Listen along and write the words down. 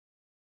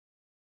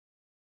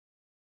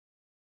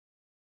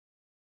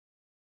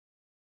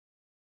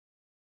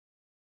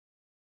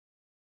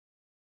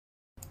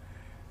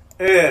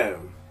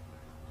And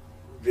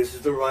this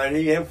is the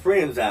Ronnie and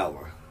Friends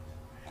Hour.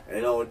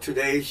 And on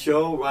today's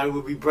show, Ronnie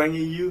will be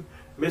bringing you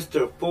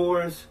Mr.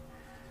 Forrest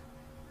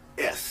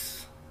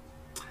S.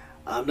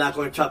 I'm not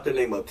going to chop the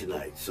name up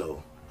tonight,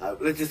 so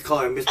let's just call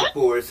him Mr.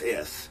 Forrest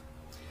S.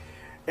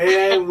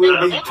 And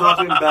we'll be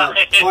talking about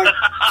part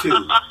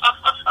 2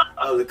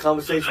 of the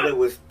conversation that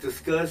was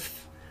discussed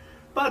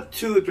about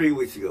 2 or 3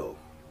 weeks ago.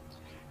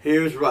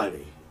 Here's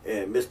Ronnie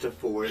and Mr.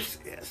 Forrest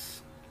S.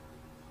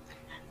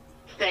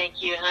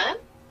 Thank you, hon.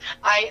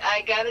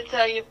 I got to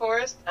tell you,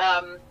 Forrest,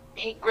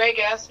 Greg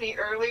asked me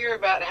earlier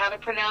about how to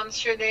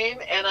pronounce your name,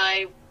 and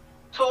I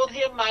told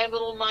him my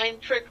little mind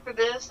trick for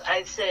this.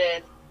 I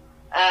said,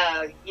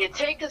 you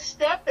take a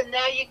step and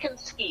now you can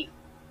ski.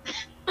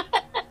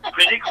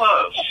 Pretty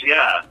close,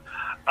 yeah.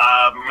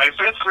 My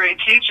 5th grade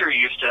teacher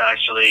used to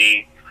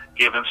actually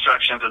give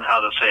instructions on how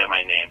to say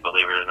my name,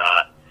 believe it or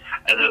not.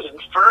 And this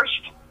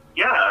first,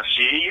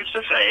 she used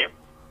to say,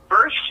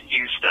 first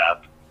you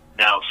step,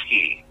 now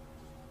ski.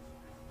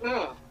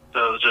 Mm.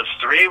 So just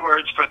 3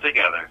 words put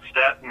together.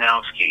 Step,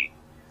 now ski.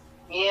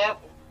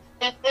 Yep.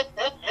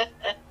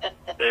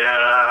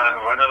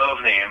 Yeah, one of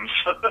those names.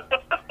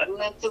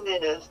 That's what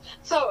it is.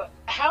 So,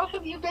 how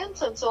have you been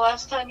since the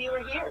last time you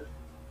were here?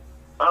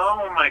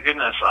 Oh my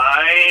goodness,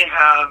 I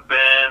have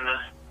been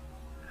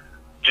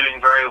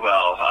doing very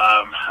well.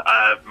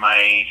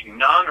 My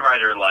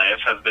non-writer life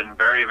has been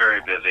very,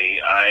 very busy.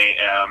 I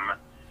am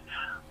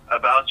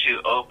about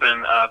to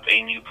open up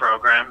a new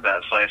program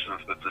that's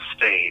licensed with the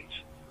state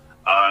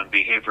on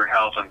behavioral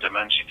health and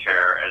dementia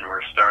care, and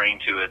we're starting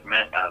to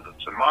admit as of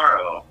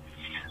tomorrow.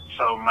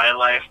 So my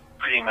life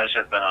pretty much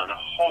has been on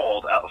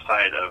hold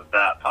outside of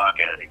that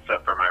pocket,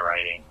 except for my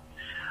writing.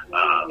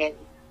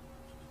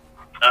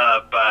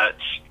 But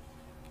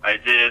I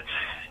did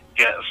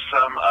get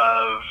some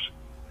of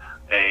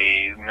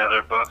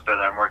another book that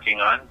I'm working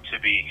on to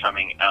be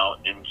coming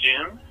out in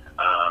June.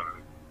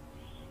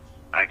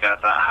 I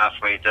got that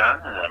halfway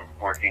done, and I'm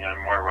working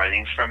on more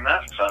writings from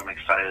that, so I'm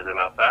excited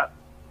about that.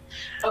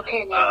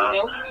 Okay, now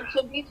we need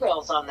some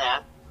details on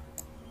that.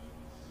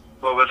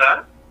 What was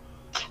that?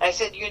 I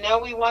said,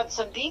 we want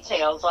some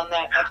details on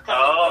that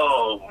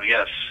upcoming book.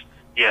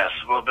 Yes.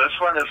 Well, this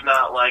one is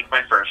not like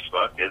my first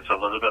book. It's a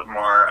little bit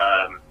more,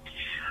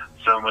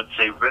 some would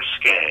say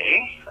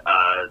risque,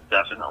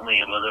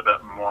 definitely a little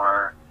bit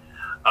more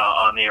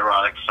on the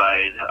erotic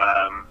side,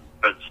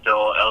 but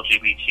still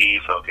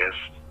LGBT focused,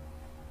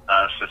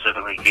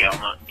 specifically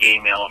gay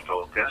male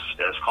focused.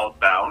 It's called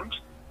Bound,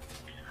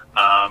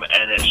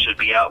 and it should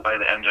be out by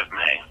the end of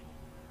May.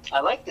 I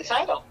like the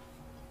title.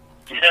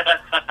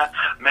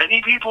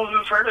 Many people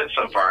who've heard it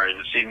so far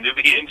seem to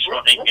be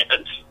enjoying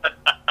it.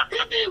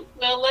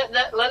 Well,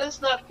 let us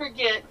not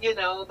forget,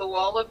 the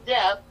wall of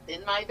death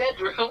in my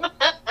bedroom.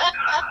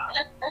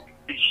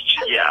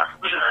 Yeah.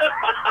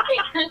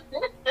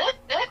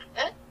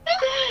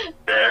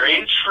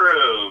 Very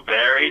true.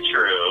 Very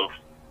true.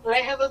 I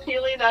have a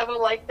feeling I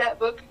will like that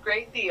book a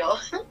great deal.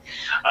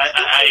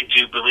 I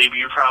do believe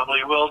you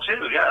probably will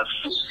too, yes.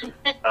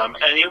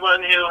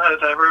 Anyone who has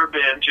ever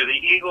been to the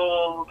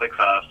Eagle, the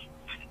Cuff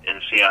in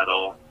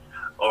Seattle,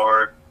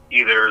 or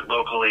either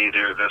locally,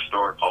 there's a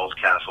store called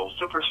Castle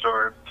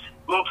Superstore,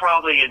 will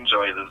probably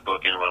enjoy this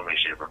book in one way,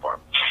 shape, or form.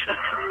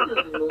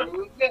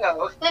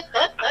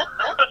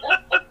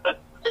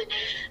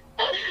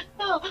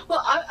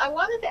 Well, I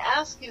wanted to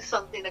ask you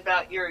something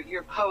about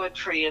your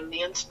poetry and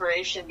the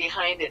inspiration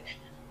behind it.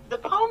 The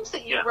poems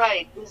that you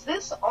write, is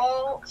this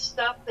all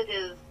stuff that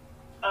is,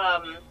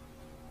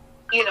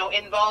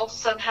 involved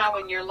somehow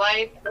in your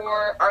life,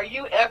 or are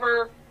you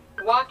ever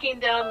walking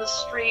down the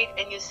street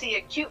and you see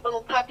a cute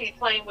little puppy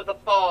playing with a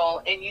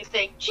ball and you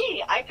think,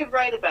 gee, I could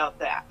write about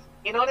that?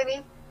 You know what I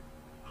mean?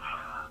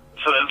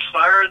 So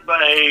inspired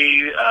by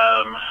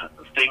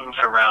things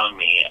around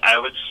me, I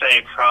would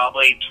say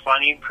probably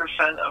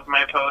 20% of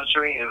my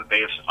poetry is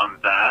based on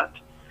that.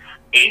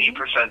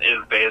 80%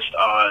 is based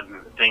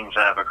on things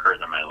that have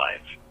occurred in my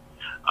life.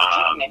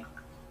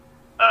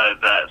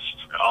 That's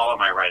all of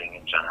my writing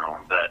in general,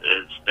 that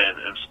it's been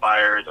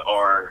inspired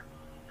or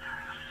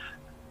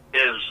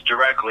is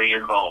directly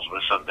involved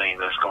with something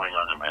that's going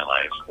on in my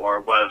life,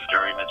 or was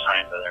during the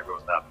time that I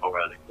wrote that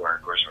poetic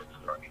work or short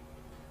story.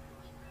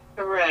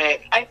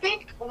 Right. I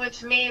think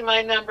with me,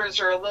 my numbers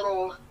are a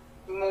little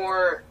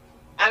more,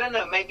 I don't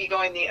know, maybe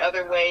going the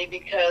other way,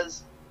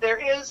 because there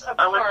is a part.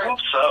 I would hope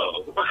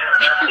so.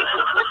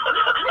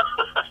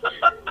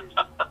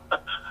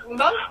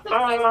 Most of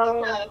my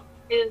stuff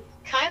is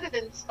kind of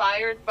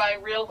inspired by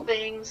real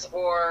things,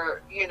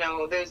 or,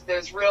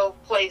 there's real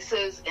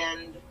places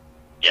and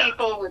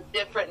people with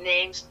different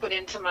names put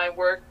into my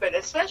work, but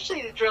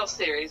especially the drill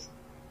series,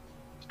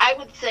 I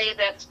would say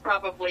that's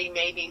probably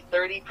maybe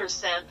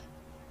 30%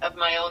 of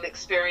my own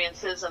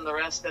experiences, and the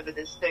rest of it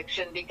is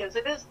fiction, because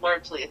it is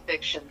largely a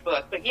fiction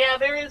book. But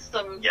there is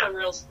some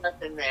real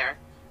stuff in there.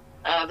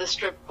 The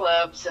strip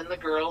clubs and the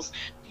girls.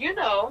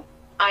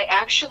 I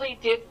actually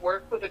did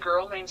work with a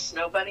girl named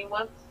Snow Bunny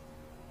once.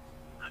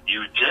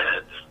 You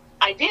did?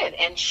 I did,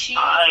 and she...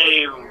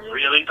 I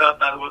really thought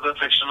that was a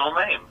fictional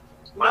name.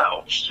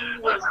 Wow. She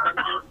was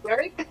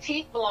very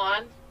petite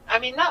blonde. I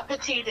mean, not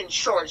petite and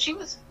short. She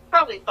was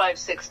probably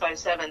 5'6",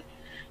 5'7",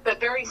 but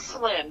very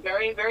slim,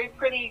 very, very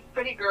pretty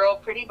girl,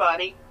 pretty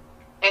body.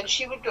 And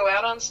she would go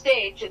out on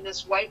stage in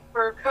this white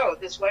fur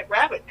coat, this white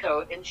rabbit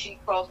coat, and she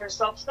called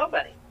herself Snow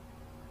Bunny.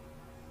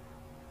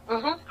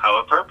 Mm-hmm. How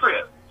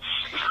appropriate.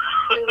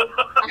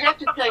 I have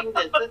to tell you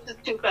this. This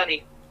is too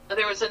funny.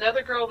 There was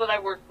another girl that I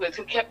worked with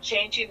who kept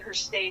changing her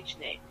stage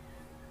name.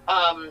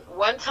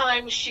 One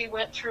time she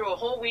went through a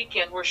whole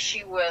weekend where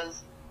she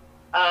was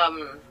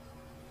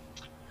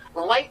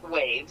Light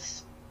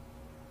Waves.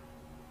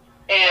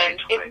 And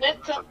it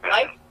meant something,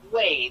 Light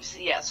Waves,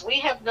 yes. We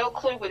have no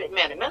clue what it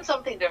meant. It meant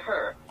something to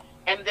her.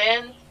 And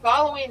then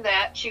following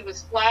that, she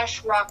was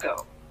Flash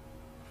Rocco.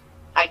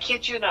 I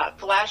kid you not,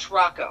 Flash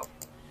Rocco.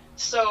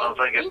 So sounds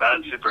like a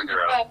bad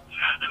Supergirl.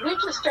 We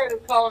just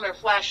started calling her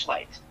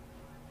Flashlight.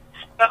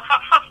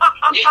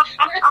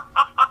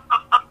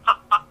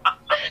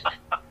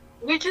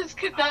 We just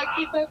could not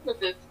keep up with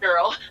this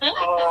girl.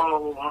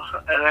 Oh,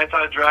 and I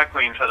thought drag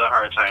queens had a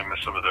hard time with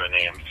some of their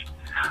names.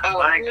 Oh,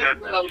 my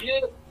goodness. Well,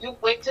 you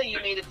wait till you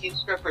meet a few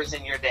strippers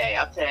in your day,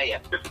 I'll tell you.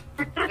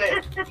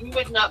 You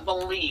would not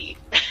believe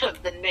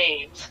the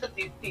names that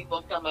these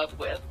people come up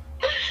with.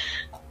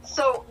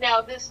 So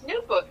now this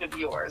new book of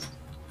yours.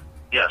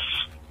 Yes.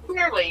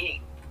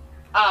 Clearly,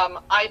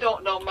 I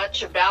don't know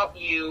much about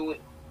you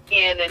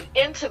in an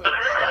intimate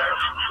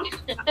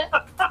sense.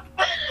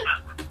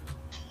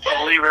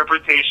 Only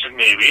reputation,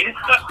 maybe.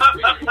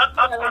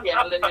 Well,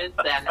 yeah, there is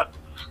that.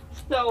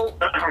 So,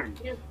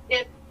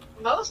 if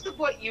most of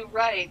what you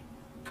write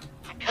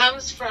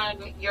comes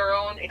from your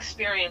own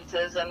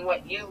experiences and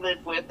what you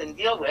live with and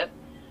deal with,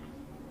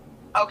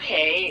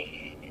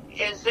 okay,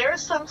 is there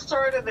some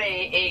sort of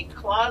a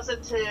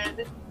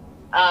closeted,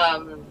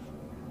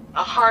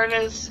 a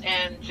harness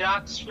and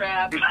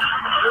jockstrap that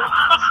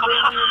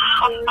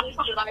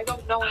I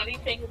don't know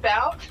anything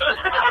about?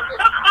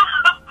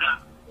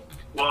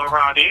 Well,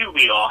 Ronnie,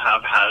 we all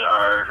have had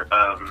our,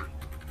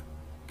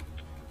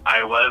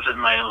 I was in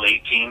my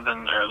late teens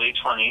and early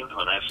 20s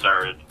when I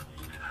started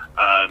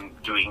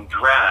doing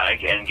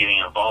drag and getting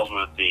involved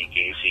with the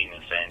gay scene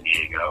in San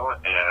Diego,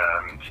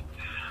 and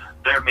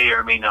there may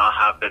or may not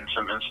have been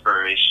some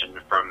inspiration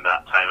from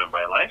that time of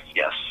my life,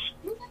 yes.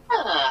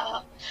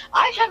 Yeah.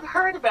 I have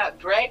heard about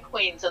drag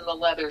queens in the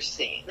leather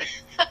scene.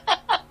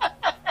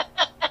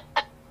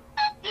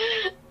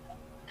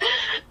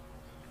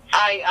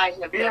 I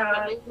have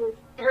definitely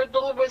heard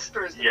little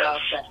whispers about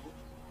that.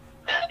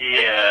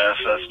 Yes,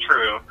 that's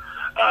true.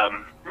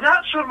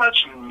 Not so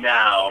much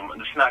now.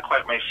 It's not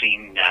quite my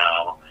scene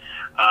now.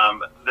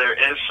 There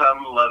is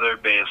some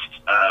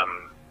leather-based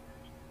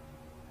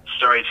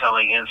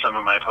storytelling in some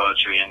of my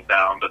poetry and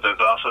bound, but there's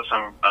also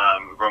some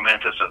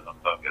romanticism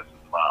focus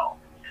as well.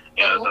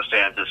 You know, the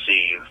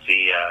fantasies,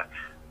 the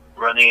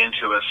running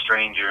into a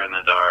stranger in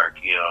the dark,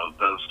 you know,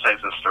 those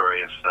types of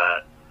stories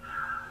that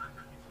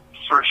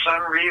for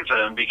some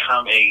reason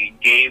become a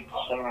gay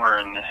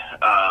porn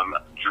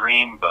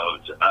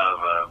dreamboat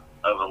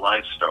of a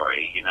life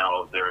story. You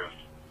know,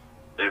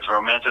 there's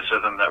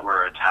romanticism that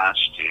we're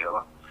attached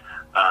to.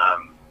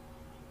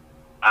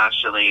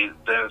 Actually,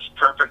 the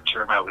perfect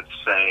term I would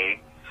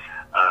say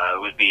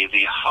would be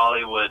the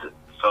Hollywood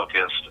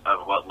focused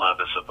of what love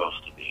is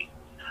supposed to be.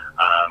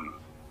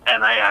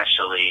 And I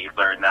actually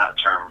learned that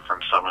term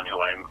from someone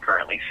who I'm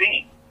currently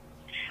seeing.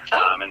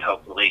 And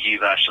hopefully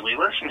he's actually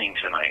listening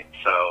tonight.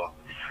 So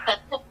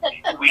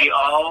we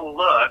all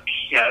look,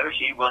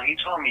 he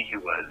told me he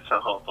would, so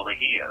hopefully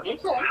he is.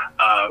 Okay.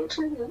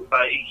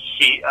 But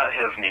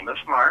his name is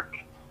Mark,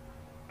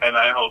 and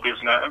I hope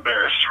he's not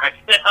embarrassed right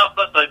now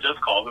that I just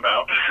called him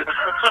out.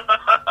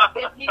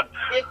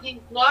 if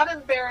he's not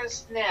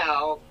embarrassed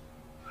now,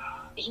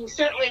 he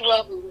certainly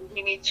will be when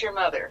he meets your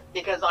mother,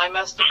 because I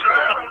must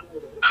have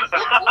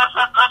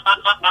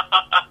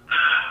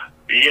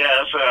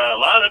Yes, a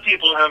lot of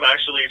people have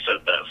actually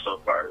said that so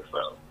far,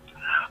 so.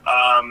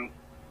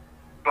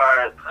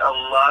 But a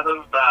lot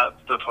of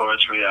the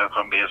poetry I've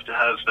come based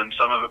has been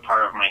some of it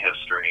part of my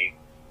history,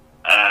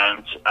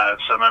 and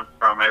some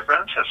from my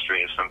friends'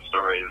 histories, some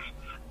stories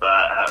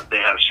that they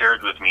have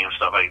shared with me and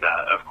stuff like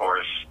that. Of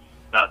course,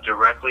 not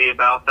directly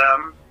about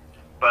them,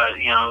 but,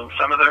 you know,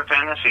 some of their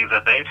fantasies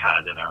that they've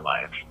had in their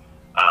life.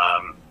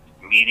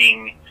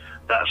 Meeting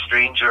that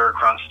stranger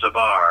across the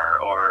bar,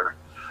 or,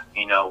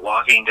 you know,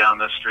 walking down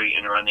the street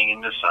and running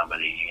into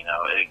somebody. You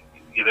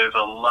know, there's a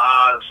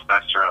lot of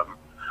spectrum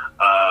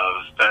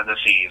of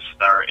fantasies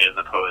that are in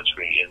the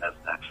poetry in this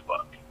next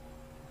book.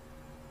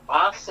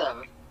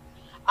 Awesome.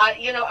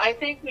 You know, I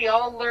think we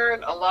all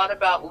learn a lot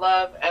about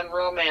love and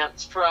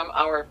romance from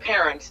our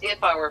parents,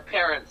 if our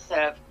parents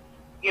have,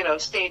 you know,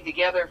 stayed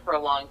together for a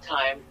long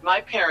time.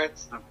 My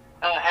parents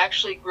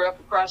actually grew up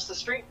across the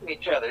street from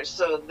each other,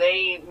 so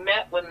they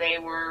met when they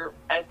were,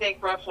 I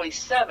think, roughly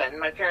 7.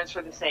 My parents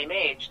were the same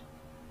age.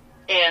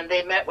 And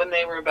they met when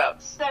they were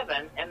about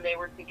 7, and they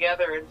were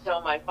together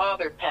until my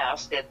father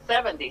passed at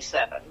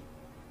 77.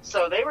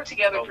 So they were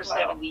together for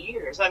 70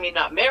 years. I mean,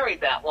 not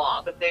married that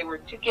long, but they were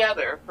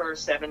together for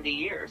 70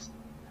 years.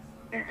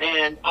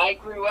 And I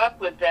grew up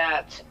with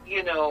that,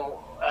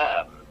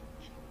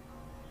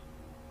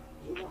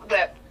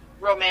 that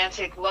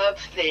romantic love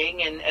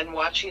thing and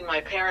watching my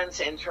parents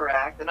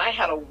interact. And I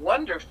had a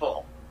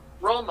wonderful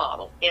role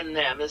model in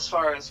them as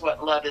far as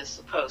what love is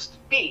supposed to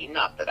be.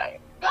 Not that I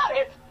got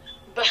it,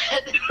 but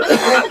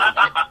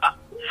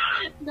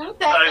not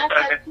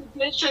that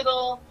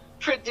traditional,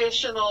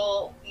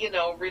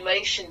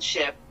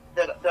 relationship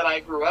that I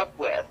grew up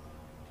with.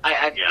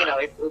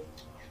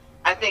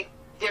 I think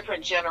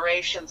different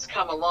generations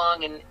come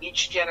along, and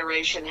each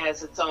generation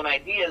has its own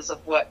ideas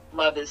of what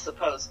love is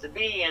supposed to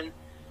be. And,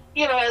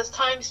 as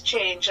times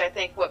change, I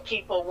think what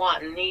people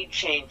want and need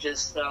changes.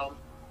 So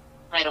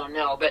I don't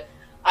know. But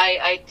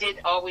I did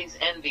always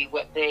envy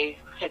what they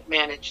had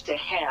managed to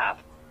have.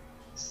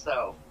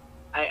 So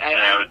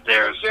I would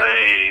dare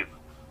say,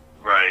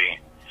 right.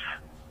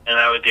 And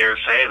I would dare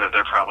say that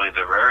they're probably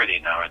the rarity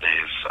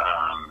nowadays.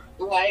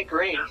 I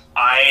agree.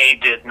 I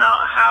did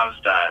not have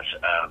that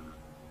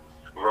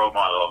role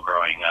model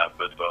growing up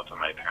with both of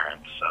my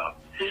parents. So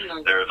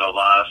there's a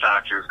lot of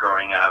factors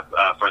growing up.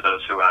 For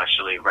those who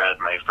actually read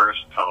my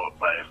first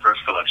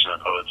collection of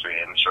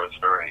poetry and short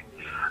story,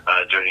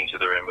 Journey to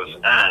the Rainbow's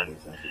End,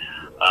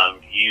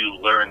 you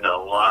learned a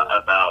lot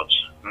about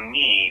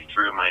me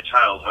through my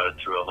childhood,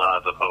 through a lot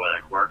of the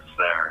poetic works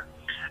there.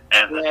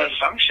 And the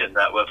dysfunction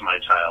that was my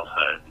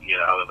childhood.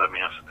 I was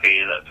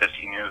emancipated at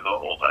 15 years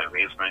old. I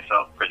raised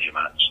myself pretty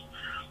much.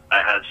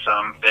 I had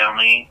some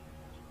family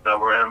that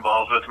were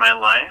involved with my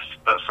life,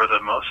 but for the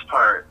most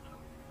part,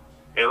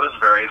 it was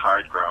very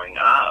hard growing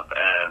up.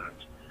 And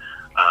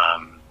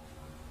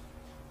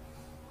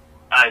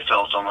I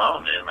felt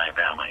alone in my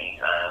family.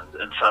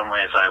 And in some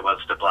ways, I was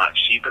the black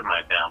sheep in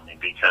my family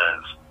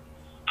because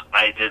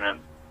I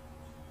didn't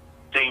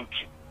think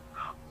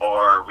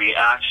or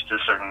react to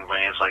certain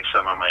ways like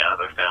some of my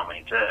other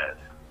family did.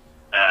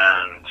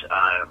 And,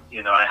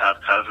 I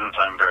have cousins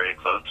I'm very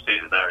close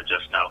to that are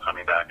just now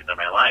coming back into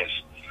my life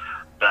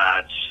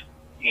that,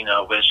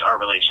 wish our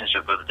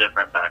relationship was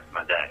different back in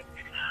the day.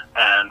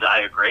 And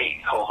I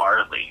agree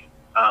wholeheartedly.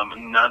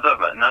 None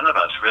of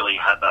us really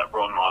had that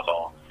role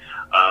model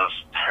of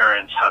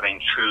parents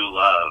having true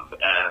love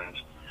and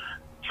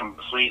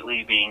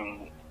completely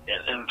being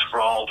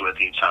enthralled with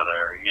each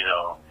other,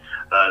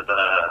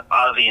 the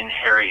Ozzie and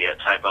Harriet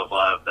type of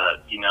love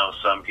that,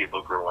 some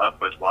people grew up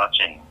with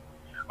watching,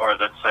 or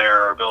the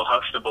Claire or Bill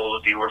Huxtable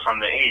if you were from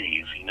the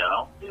 80s,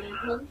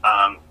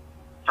 Mm-hmm.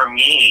 For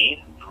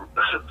me,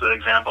 the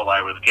example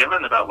I was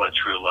given about what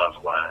true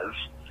love was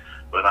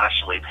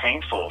actually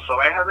painful, so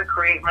I had to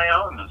create my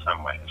own in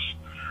some ways.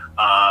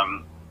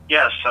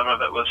 Yes, some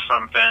of it was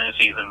from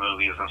fantasies and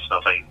movies and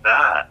stuff like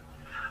that,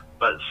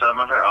 but some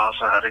of it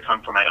also had to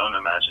come from my own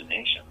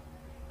imagination.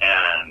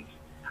 And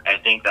I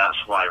think that's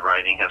why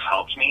writing has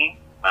helped me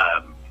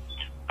find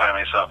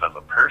myself as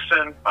a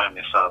person, find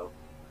myself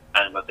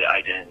and what the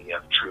identity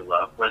of true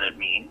love, what it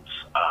means,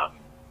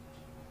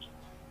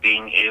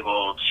 being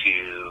able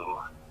to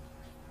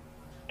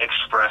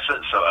express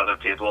it so other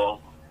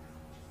people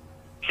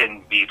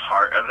can be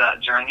part of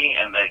that journey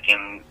and they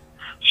can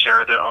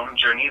share their own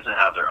journeys and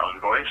have their own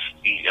voice.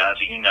 As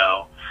you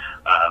know,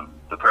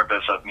 the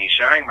purpose of me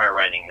sharing my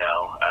writing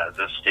now at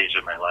this stage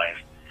of my life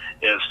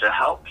is to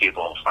help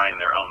people find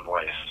their own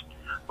voice,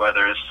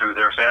 whether it's through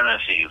their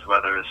fantasies,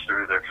 whether it's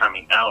through their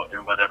coming out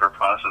in whatever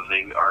process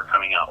they are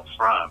coming out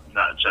from,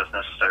 not just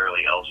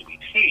necessarily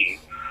LGBT,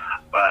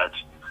 but,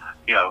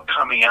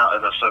 coming out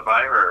as a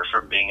survivor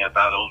from being a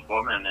battled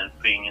woman and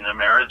being in a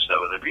marriage that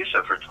was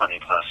abusive for 20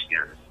 plus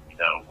years.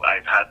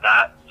 I've had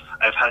that.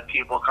 I've had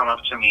people come up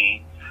to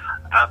me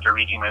after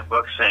reading my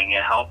book saying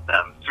it helped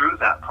them through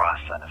that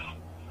process.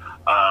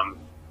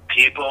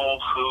 People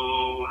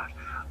who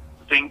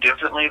think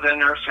differently than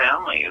their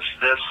families,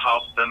 this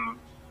helped them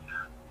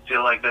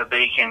feel like that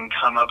they can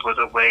come up with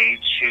a way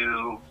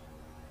to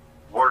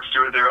work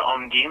through their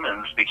own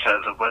demons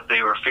because of what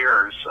they were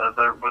fears of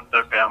what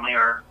their family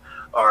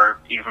or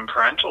even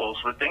parentals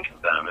would think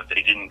of them if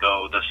they didn't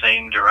go the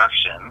same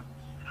direction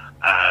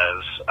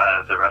as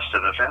the rest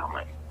of the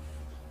family.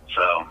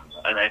 So,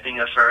 and I think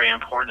that's very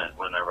important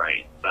when I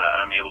write, that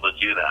I'm able to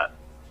do that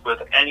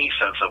with any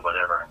sense of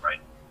whatever I'm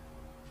writing.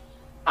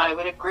 I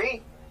would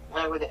agree.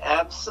 I would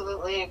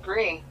absolutely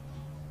agree.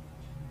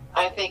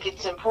 I think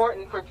it's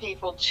important for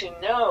people to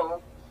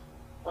know,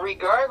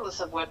 regardless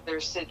of what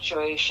their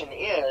situation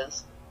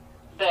is,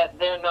 that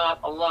they're not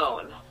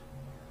alone.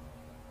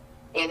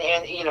 And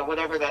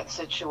whatever that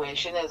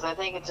situation is, I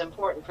think it's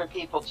important for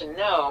people to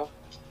know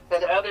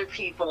that other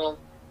people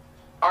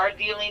are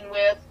dealing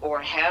with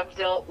or have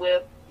dealt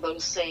with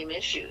those same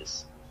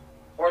issues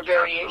or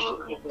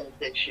variations of those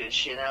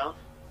issues,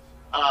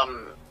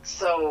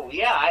 So,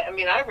 yeah,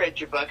 I read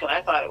your book and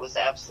I thought it was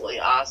absolutely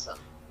awesome.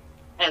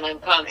 And I'm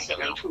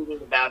constantly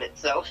tweeting about it,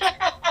 so.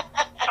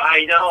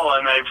 I know,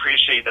 and I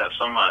appreciate that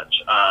so much.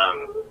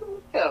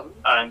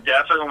 I'm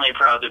definitely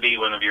proud to be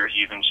one of your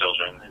heathen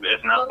children.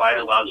 If not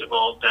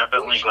biological,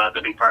 definitely glad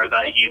to be part of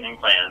that heathen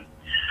clan.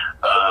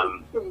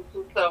 Thank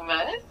you so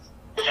much.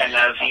 And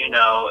as you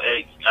know,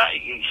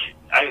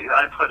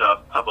 I put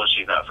up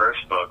publishing that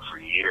first book for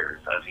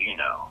years, as you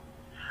know.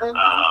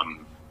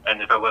 Mm-hmm.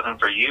 And if it wasn't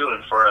for you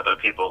and 4 other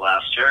people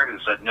last year who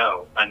said,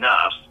 no,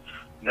 enough,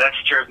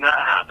 next year's not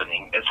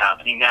happening, it's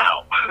happening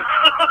now.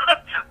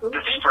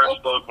 This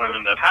first book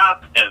wouldn't have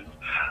happened.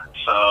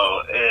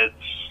 So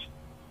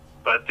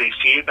but the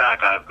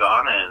feedback I've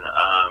gotten,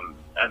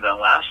 and then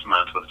last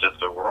month was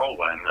just a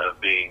whirlwind of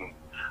being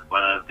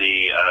one of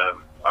the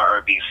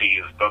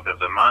RRBC's Book of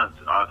the Month,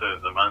 Author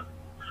of the Month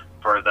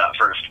for that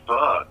first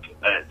book.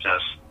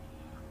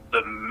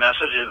 The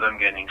messages I'm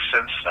getting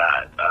since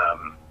that,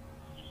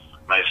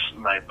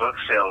 my book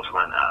sales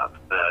went up.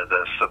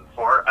 The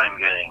support I'm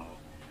getting,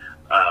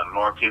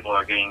 more people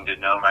are getting to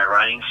know my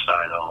writing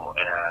style,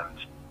 and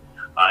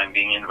I'm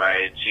being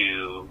invited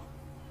to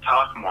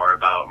talk more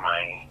about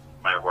my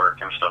work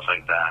and stuff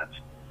like that.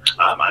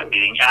 I'm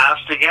being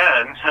asked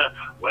again,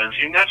 when's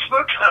your next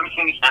book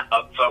coming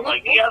out? So I'm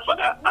like, yes,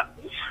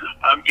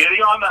 I'm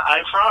getting on that.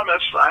 I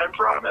promise,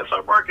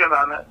 I'm working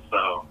on it.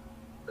 So,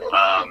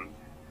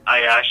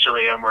 I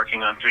actually am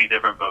working on 3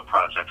 different book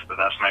projects, but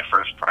that's my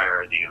first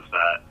priority, is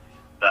that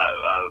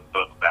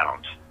book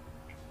bound.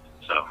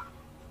 So.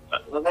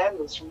 Well, that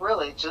is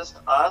really just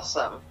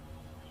awesome.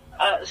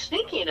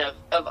 Speaking of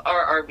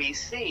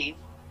RRBC,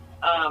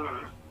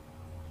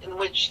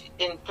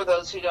 for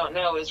those who don't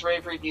know, is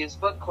Rave Reviews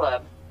Book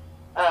Club,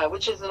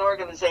 which is an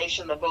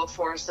organization that both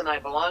Forrest and I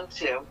belong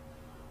to.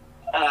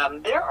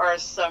 There are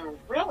some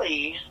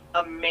really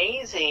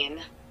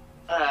amazing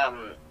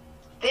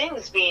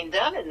things being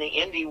done in the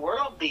indie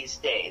world these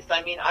days.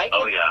 I mean,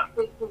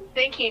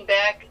 thinking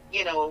back,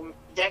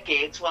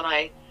 decades when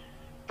I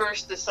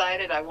first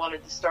decided I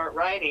wanted to start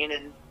writing,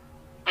 and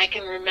I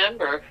can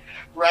remember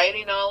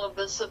writing all of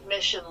the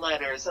submission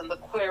letters and the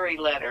query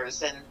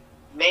letters and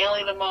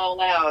mailing them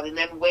all out, and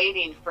then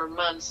waiting for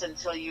months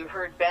until you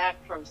heard back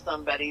from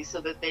somebody so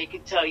that they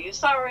could tell you,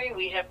 sorry,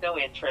 we have no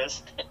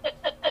interest.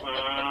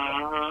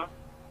 Mm-hmm.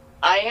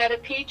 I had a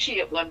peachy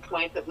at one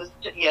point that was,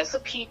 yes, a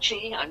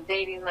peachy. I'm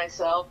dating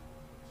myself.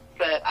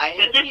 But I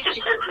had a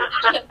peachy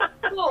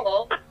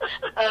full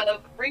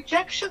of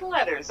rejection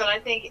letters. And I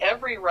think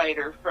every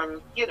writer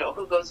from,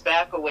 who goes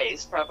back a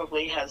ways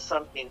probably has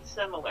something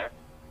similar.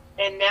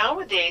 And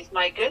nowadays,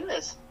 my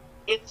goodness,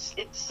 it's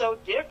so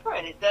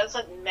different. It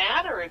doesn't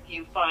matter if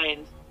you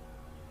find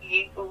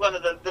one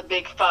of the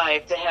big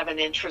 5 to have an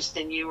interest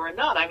in you or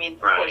not. I mean,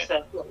 of course,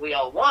 that's what we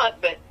all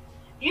want, but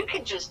you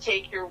can just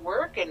take your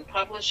work and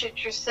publish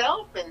it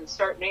yourself and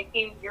start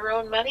making your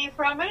own money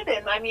from it.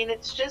 And I mean,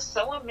 it's just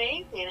so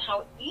amazing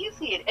how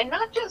easy it, and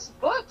not just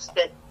books,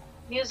 but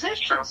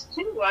musicians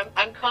too.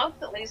 I'm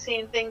constantly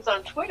seeing things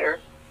on Twitter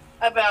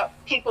about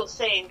people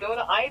saying, go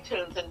to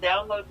iTunes and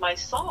download my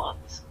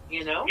songs,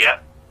 Yeah.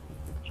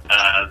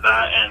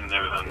 That, and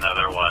there was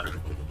another one.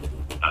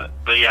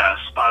 But yeah,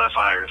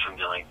 Spotify or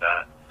something like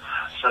that.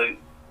 So,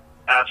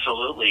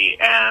 absolutely.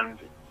 And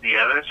the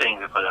other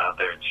thing to put out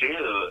there,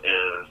 too,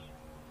 is,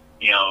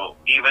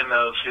 even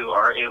those who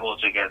are able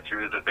to get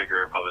through the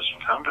bigger publishing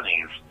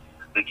companies,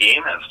 the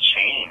game has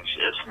changed.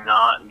 It's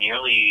not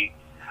nearly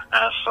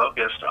as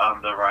focused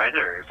on the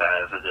writers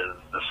as it is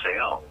the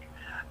sale.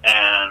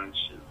 And,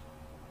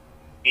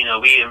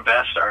 we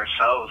invest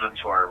ourselves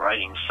into our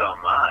writing so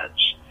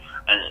much,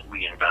 and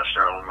we invest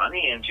our own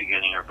money into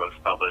getting our books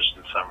published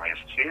in some ways,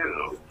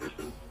 too.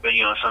 But,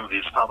 some of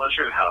these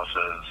publisher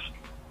houses,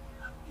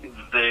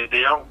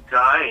 they don't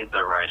guide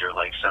the writer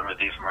like some of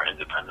these more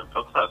independent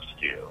book clubs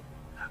do.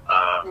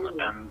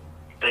 And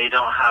they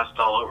don't have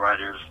solo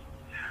writers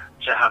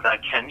to have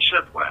that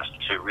kinship with,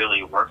 to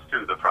really work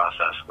through the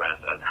process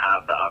with, and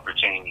have the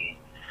opportunity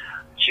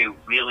to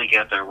really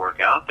get their work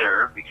out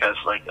there. Because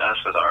like us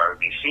with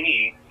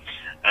RRBC,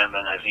 and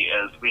then as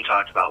we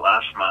talked about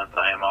last month,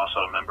 I am also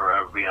a member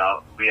of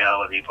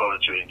Reality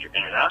Poetry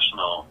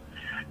International.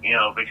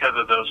 Because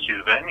of those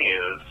 2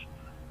 venues,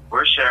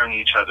 we're sharing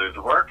each other's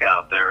work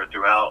out there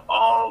throughout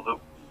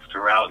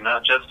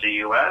not just the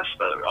U.S.,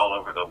 but all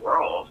over the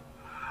world,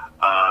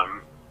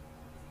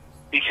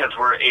 because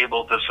we're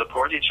able to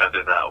support each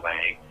other that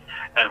way,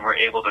 and we're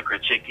able to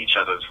critique each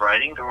other's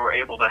writing, and we're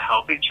able to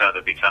help each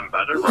other become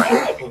better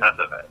writers because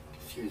of it.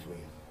 Excuse me.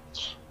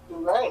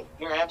 Right.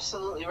 You're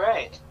absolutely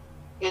right.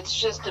 It's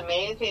just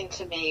amazing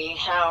to me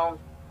how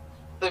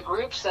the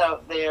groups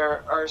out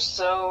there are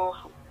so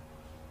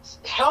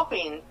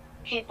helping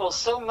people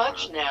so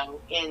much now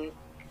in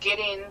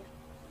getting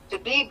to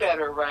be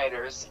better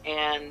writers,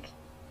 and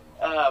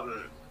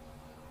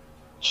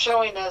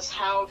showing us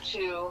how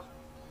to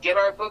get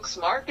our books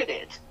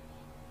marketed.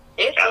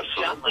 It's a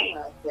jungle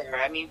out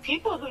there. I mean,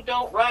 people who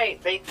don't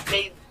write,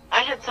 I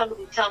had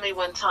somebody tell me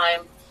one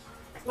time,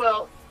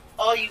 well,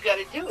 all you got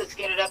to do is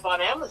get it up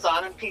on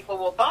Amazon and people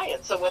will buy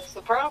it. So what's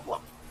the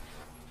problem?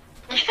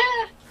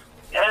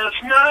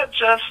 It's not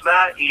just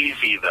that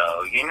easy,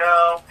 though, And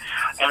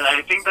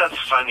I think that's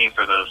funny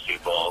for those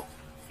people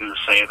who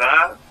say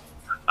that.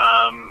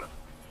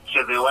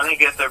 Because they want to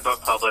get their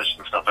book published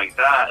and stuff like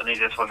that, and they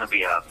just want to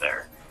be out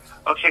there.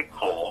 Okay,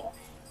 cool.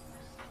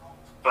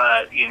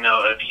 But,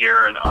 if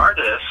you're an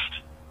artist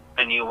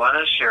and you want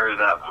to share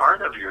that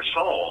part of your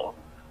soul,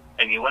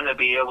 and you want to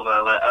be able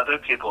to let other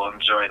people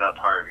enjoy that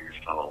part of your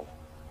soul,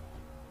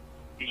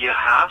 you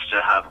have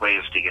to have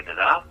ways to get it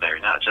out there,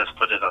 not just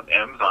put it on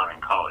Amazon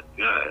and call it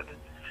good.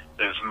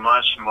 There's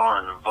much more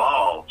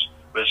involved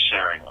with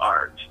sharing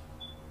art.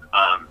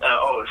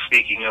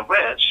 Speaking of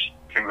which,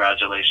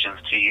 congratulations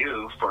to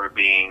you for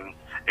being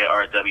the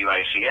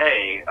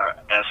RWICA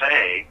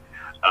SA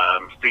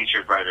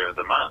Featured Writer of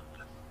the Month.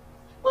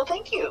 Well,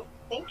 thank you.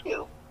 Thank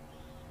you.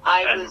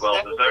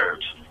 Well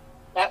deserved.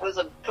 That was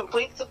a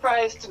complete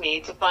surprise to me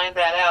to find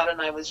that out,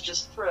 and I was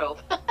just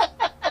thrilled.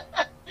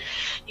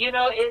 You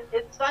know,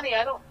 it's funny.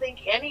 I don't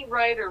think any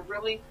writer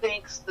really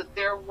thinks that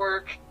their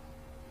work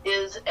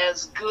is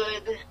as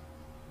good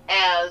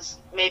as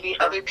maybe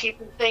other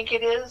people think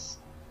it is.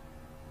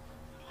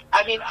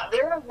 I mean,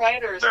 there are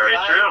writers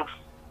that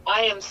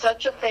I am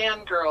such a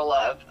fangirl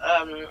of.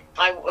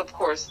 I, of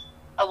course,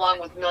 along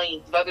with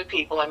millions of other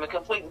people, I'm a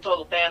complete and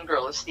total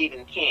fangirl of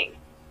Stephen King.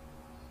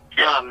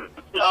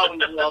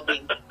 Always will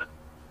be.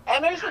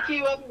 And there's a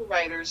few other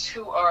writers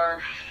who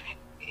are,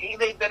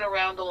 they've been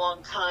around a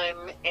long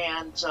time,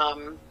 and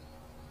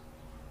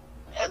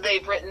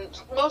they've written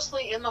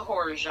mostly in the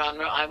horror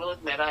genre. I will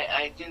admit,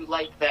 I do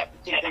like that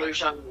particular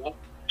genre.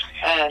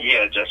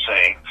 Yeah, just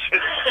saying.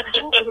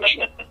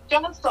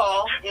 John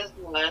Saul is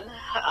one.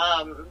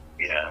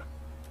 Yeah.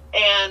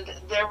 And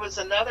there was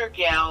another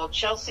gal,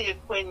 Chelsea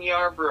Quinn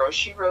Yarborough.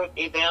 She wrote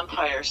a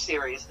vampire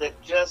series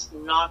that just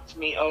knocked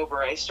me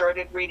over. I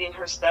started reading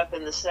her stuff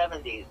in the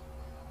 70s,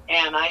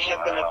 and I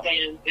have been a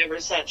fan ever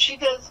since. She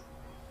does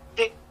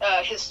the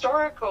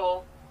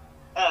historical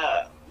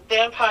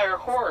vampire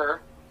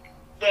horror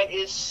that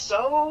is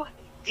so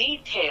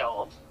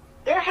detailed.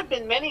 There have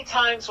been many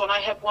times when I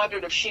have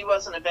wondered if she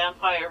wasn't a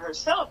vampire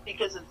herself,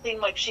 because it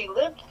seemed like she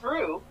lived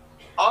through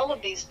all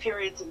of these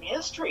periods in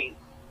history,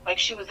 like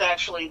she was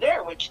actually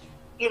there, which,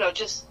 you know,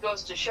 just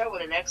goes to show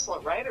what an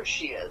excellent writer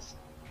she is.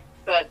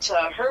 But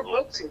her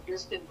books are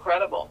just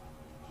incredible.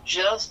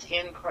 Just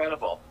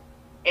incredible.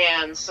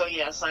 And so,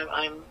 yes,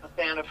 I'm a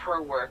fan of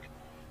her work.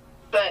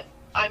 But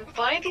I'm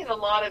finding a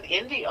lot of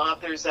indie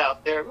authors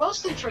out there,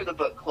 mostly through the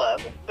book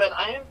club, but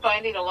I am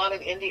finding a lot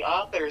of indie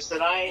authors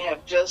that I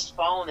have just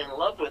fallen in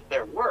love with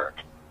their work.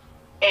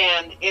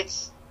 And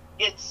it's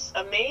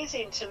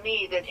amazing to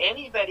me that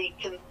anybody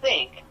can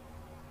think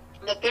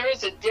that there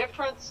is a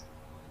difference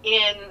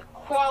in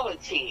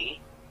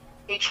quality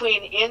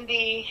between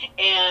indie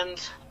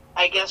and,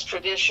 I guess,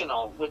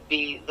 traditional would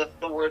be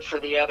the word for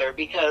the other,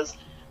 because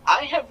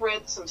I have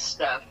read some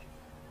stuff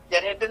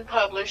that had been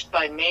published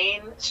by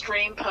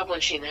mainstream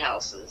publishing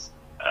houses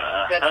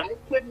that I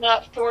could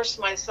not force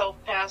myself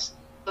past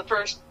the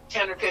first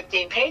 10 or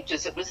 15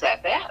 pages. It was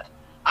that bad.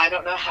 I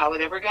don't know how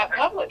it ever got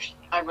published.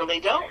 I really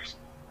don't.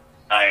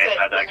 I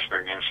had that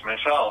experience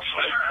myself.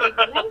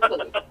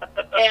 Exactly.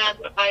 And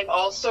I've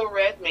also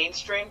read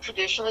mainstream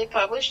traditionally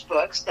published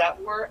books that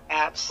were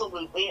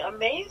absolutely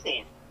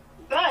amazing.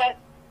 But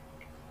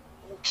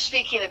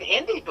speaking of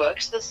indie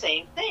books, the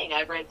same thing.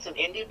 I've read some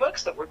indie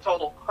books that were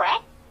total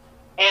crap,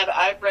 and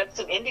I've read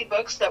some indie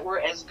books that were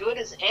as good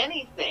as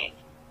anything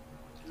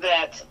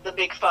that the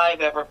Big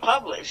Five ever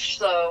published.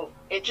 So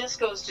it just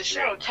goes to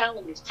show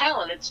talent is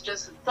talent. It's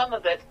just that some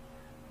of it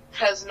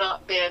has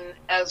not been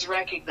as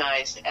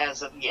recognized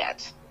as of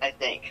yet, I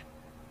think.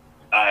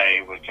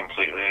 I would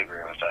completely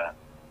agree with that.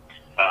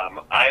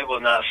 I will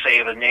not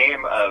say the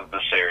name of the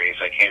series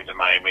that came to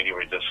mind when you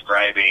were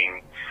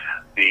describing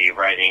the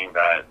writing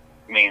that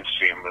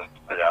mainstream was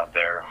put out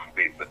there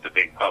with the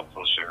big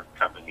publisher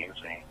companies.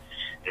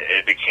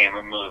 It became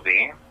a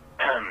movie.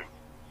 And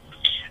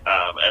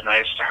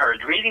I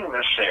started reading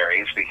this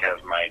series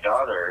because my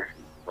daughter,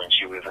 when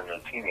she was in the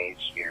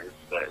teenage years,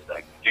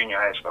 like junior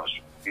high school,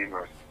 to be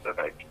more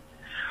specific,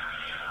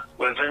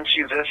 was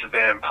into this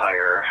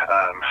vampire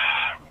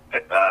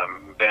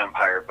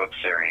book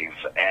series,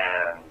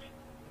 and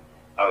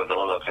I was a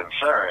little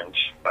concerned,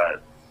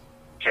 but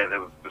because it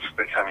was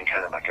becoming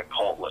kind of like a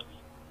cult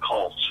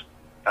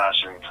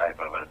fashion type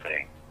of a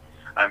thing.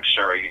 I'm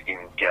sure you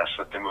can guess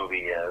what the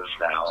movie is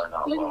now, and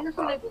I'll go with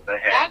the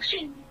head.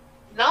 Actually,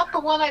 not the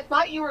one I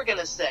thought you were going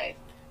to say.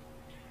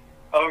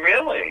 Oh,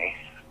 really?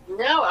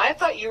 No, I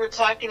thought you were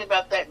talking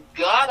about that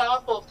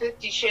god-awful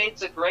 50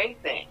 Shades of Grey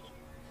thing.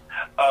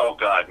 Oh,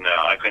 God, no.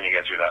 I couldn't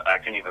get through that. I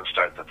couldn't even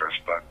start the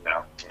first book,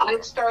 no. I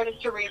started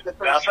to read the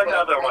first That's book.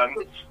 That's another one.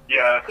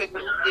 Could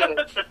not do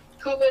it.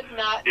 Could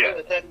not do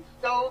it. That is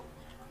so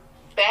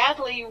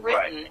badly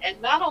written. Right.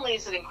 And not only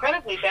is it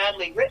incredibly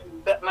badly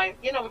written, but I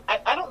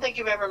don't think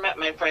you've ever met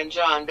my friend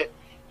John, but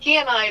he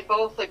and I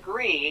both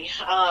agree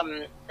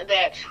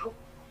that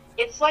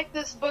it's like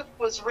this book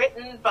was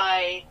written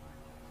by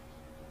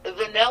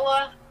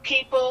vanilla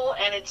people,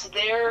 and it's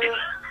their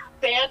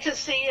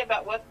fantasy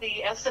about what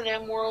the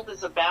S&M world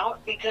is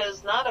about,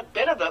 because not a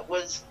bit of it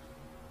was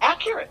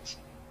accurate.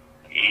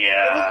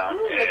 Yeah. It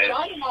was true, but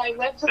John and I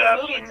went to the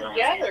movie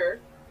together,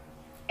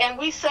 and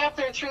we sat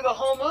there through the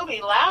whole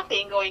movie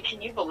laughing, going,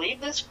 can you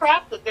believe this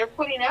crap that they're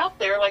putting out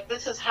there? Like,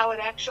 this is how it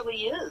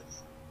actually is.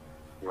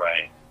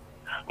 Right.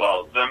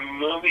 Well, the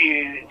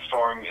movies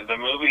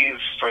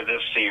for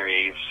this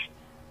series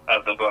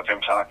of the book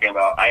I'm talking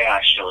about, I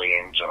actually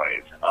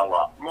enjoyed a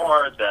lot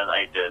more than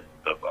I did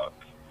the book.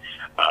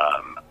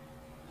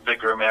 The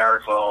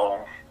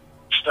grammatical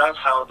stuff,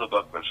 how the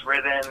book was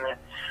written,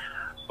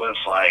 was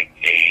like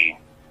a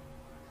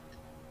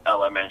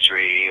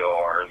elementary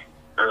or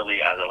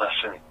early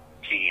adolescent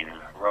teen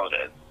wrote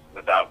it,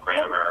 without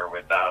grammar,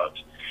 without...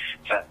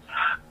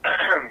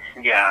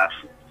 yeah.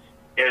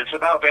 It's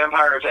about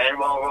vampires and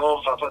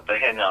werewolves. I'll put the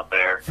hint out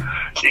there.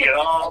 You can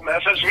all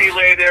message me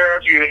later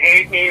if you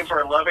hate me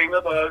for loving the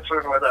books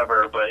or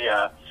whatever. But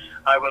yeah,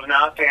 I was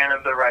not a fan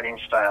of the writing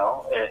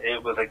style.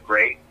 It was a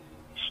great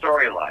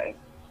storyline,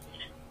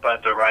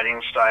 but the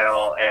writing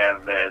style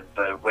and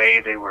the way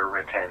they were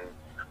written,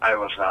 I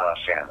was not a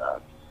fan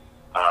of.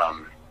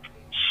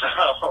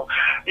 So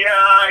yeah,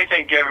 I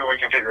think everyone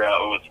can figure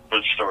out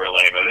what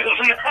storyline it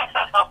is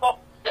now.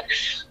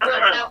 Well,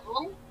 now,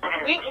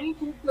 we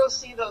can go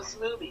see those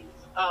movies.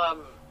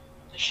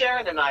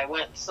 Sharon and I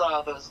went and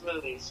saw those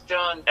movies.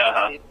 John,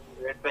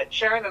 but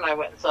Sharon and I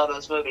went and saw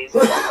those movies.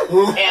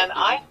 And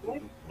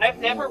I've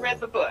never read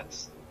the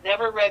books.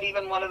 Never read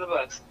even one of the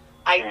books.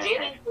 I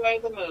did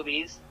enjoy the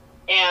movies,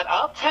 and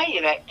I'll tell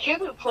you, that kid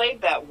who played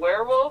that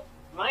werewolf,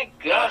 my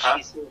gosh,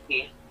 he's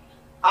spooky.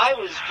 I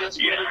was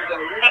just ready to go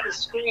lick the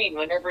screen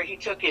whenever he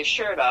took his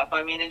shirt off.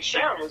 I mean, and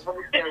Sharon was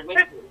right there with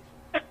me.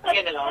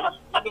 You know,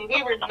 I mean,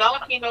 we were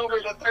knocking over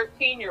the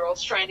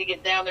 13-year-olds trying to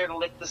get down there to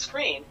lick the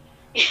screen.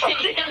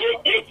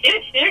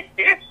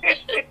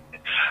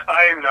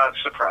 I'm not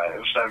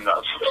surprised.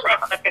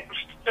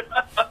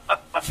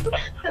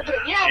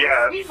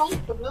 Yeah, we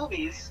liked the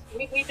movies.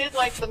 We did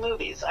like the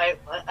movies. I've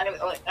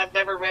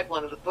never read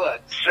one of the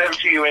books.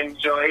 Since you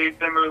enjoyed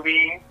the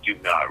movie, do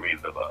not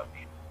read the book.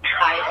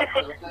 I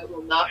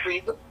will not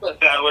read the book.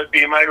 That would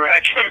be my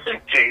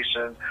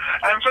recommendation.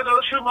 And for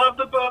those who love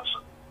the books,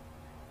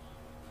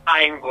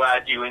 I'm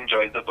glad you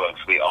enjoyed the books.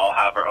 We all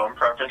have our own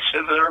preferences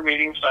and our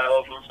reading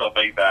styles and stuff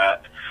like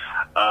that.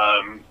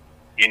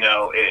 You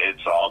know,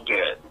 it's all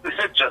good.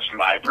 It's just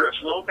my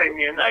personal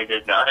opinion. I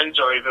did not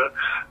enjoy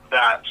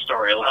that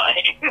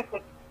storyline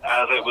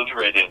as it was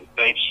written.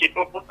 Thank you.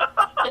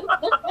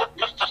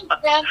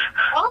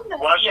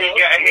 Watch me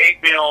get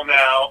hate mail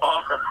now.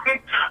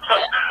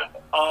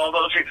 All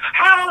those people.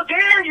 How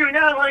dare you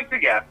not like the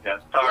gap?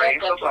 Sorry,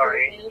 so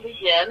sorry.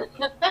 Again.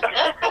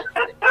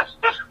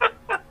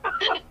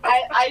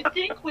 I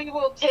think we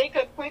will take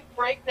a quick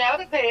break now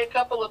to pay a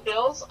couple of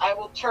bills. I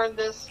will turn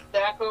this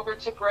back over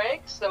to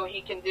Greg so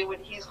he can do what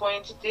he's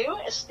going to do.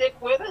 Stick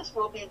with us.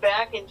 We'll be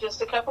back in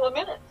just a couple of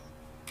minutes.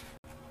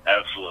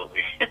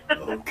 Absolutely.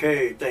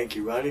 Okay, thank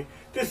you, Ronnie.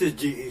 This is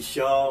G.E.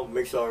 Shaw,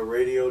 Mixar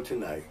Radio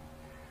Tonight.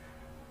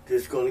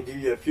 Just going to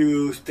give you a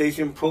few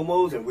station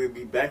promos and we'll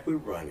be back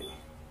with Ronnie.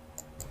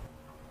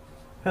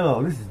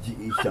 Hello, this is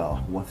G.E.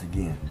 Shaw once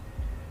again.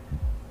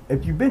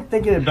 If you've been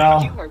thinking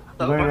about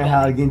learning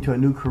how to get into a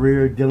new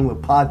career dealing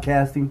with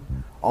podcasting,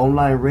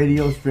 online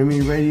radio,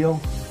 streaming radio,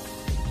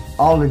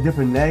 all the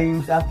different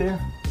names out there,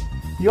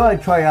 you ought to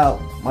try out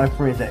my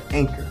friends at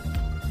Anchor.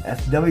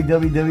 That's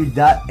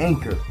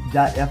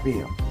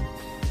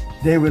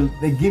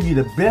www.anchor.fm. They give you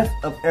the best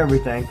of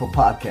everything for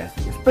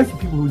podcasting, especially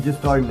people who are just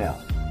starting out.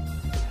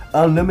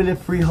 Unlimited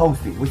free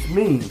hosting, which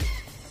means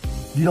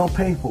you don't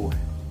pay for it.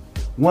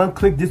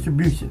 One-click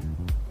distribution.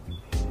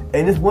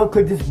 And this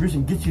one-click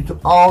distribution gets you to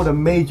all the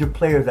major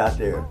players out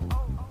there.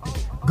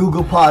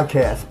 Google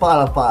Podcasts,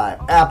 Spotify,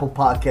 Apple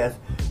Podcasts,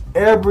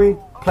 every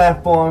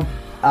platform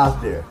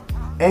out there.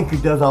 Anchor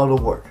does all the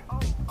work.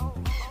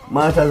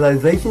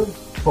 Monetization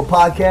for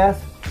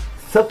podcasts,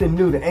 something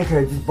new that Anchor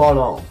has just brought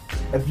on.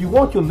 If you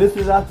want your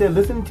listeners out there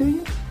listening to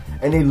you,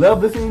 and they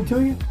love listening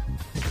to you,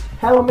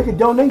 have them make a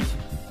donation.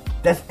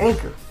 That's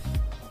Anchor.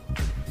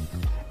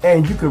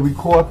 And you can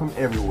record from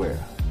everywhere.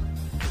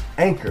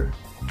 Anchor.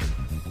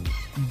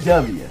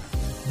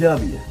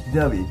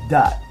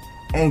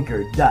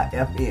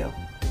 www.anchor.fm.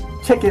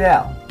 Check it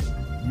out.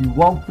 You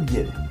won't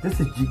forget it. This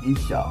is G.E.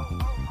 Shaw,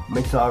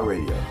 Mixar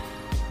Radio.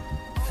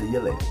 See you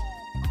later.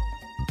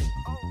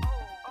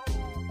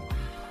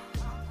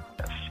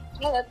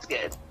 Yeah, that's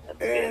good.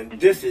 And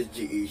this is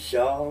G.E.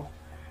 Shaw,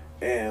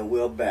 and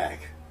we're back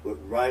with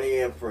Ronnie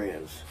and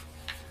Friends.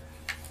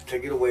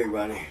 Take it away,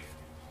 Ronnie.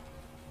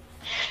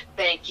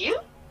 Thank you.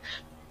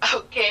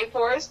 Okay,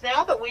 Forrest,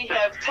 now that we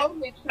have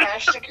totally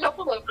trashed a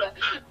couple of the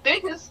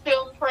biggest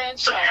film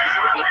franchises.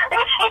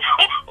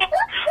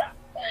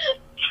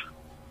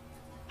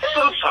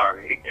 So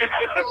sorry.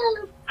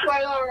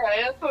 Quite all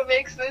right. That's what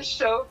makes this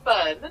show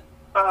fun.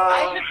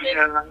 I have been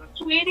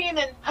tweeting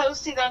and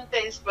posting on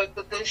Facebook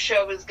that this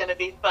show is going to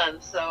be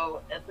fun,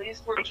 so at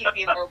least we're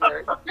keeping our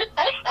word.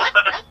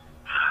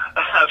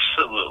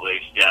 Absolutely.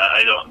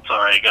 Yeah,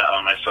 sorry I got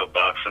on my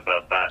soapbox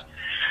about that.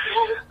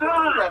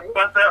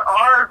 But there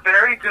are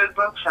very good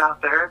books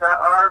out there that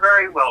are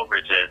very well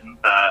written,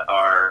 that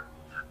are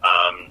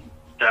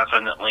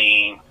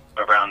definitely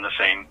around the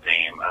same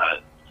theme.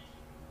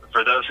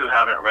 For those who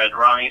haven't read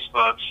Ronnie's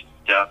books,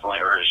 definitely,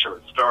 or his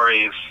short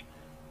stories,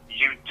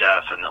 you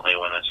definitely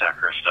want to check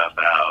her stuff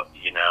out.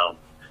 You know,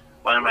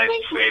 one of my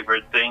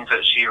favorite things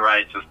that she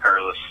writes is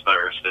Perilous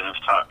Thirst, and it's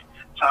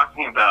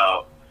talking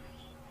about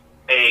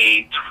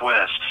a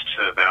twist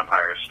to a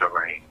vampire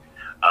story.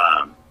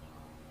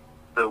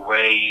 The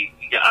way,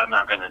 I'm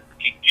not going to,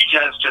 you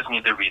guys just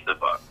need to read the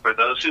book. For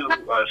those who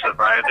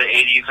survived the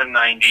 80s and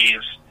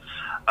 90s,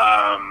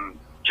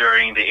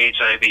 during the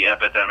HIV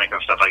epidemic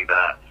and stuff like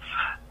that,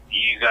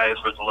 you guys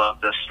would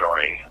love this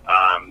story.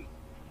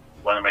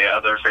 One of my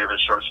other favorite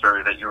short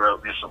stories that you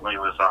wrote recently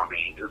was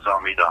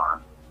Zombie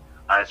Dawn.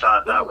 I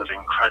thought that was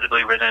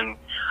incredibly written.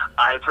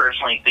 I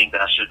personally think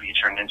that should be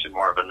turned into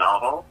more of a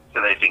novel,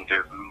 because I think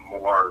there's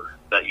more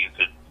that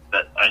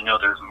I know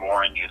there's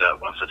more in you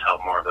that wants to tell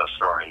more of the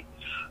story.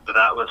 But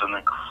that was an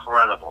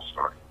incredible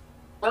story.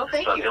 Well,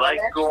 thank you. So if you like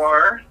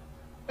gore,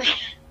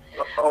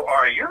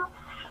 are you?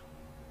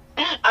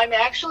 I'm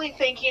actually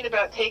thinking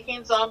about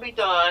taking Zombie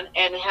Dawn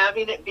and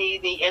having it be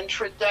the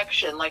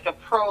introduction, like a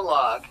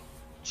prologue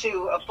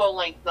to a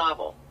full-length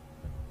novel.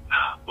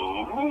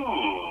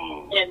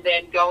 Ooh. And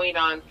then going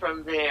on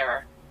from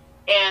there.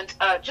 And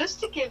just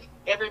to give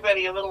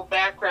everybody a little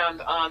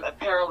background on A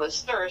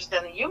Perilous Thirst,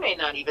 and you may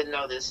not even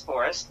know this,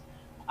 Forrest,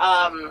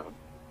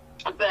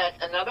 but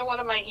another one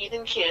of my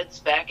heathen kids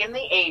back in the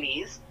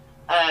 80s,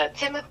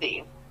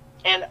 Timothy,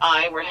 and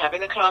I were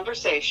having a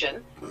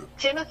conversation.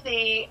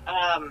 Timothy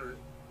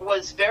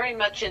was very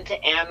much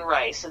into Anne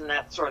Rice and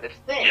that sort of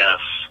thing. Yes.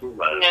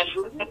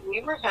 And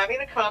we were having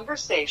a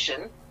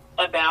conversation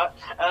about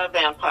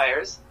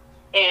vampires,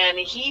 and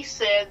he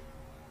said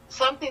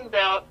something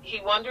about he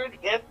wondered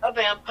if a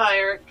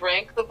vampire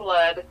drank the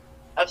blood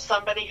of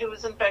somebody who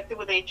was infected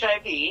with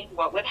HIV,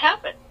 what would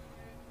happen?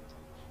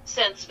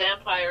 Since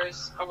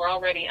vampires are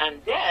already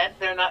undead,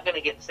 they're not going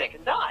to get sick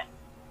and die.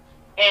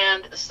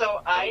 And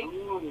so I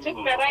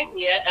took that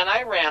idea and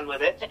I ran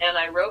with it, and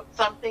I wrote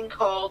something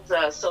called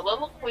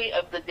Soliloquy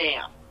of the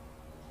Damned.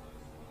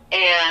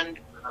 And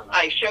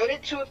I showed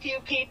it to a few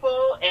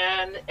people,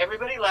 and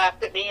everybody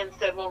laughed at me and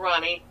said, well,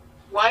 Ronnie,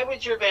 why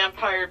would your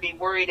vampire be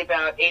worried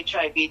about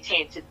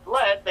HIV-tainted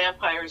blood?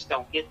 Vampires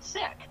don't get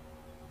sick.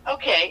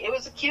 Okay, it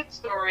was a cute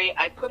story.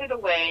 I put it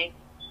away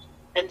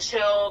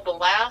until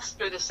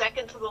the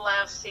second to the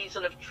last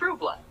season of True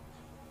Blood.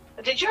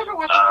 Did you ever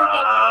watch True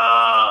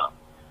Blood?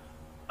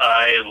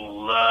 I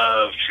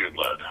love True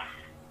Blood.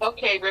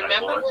 Okay,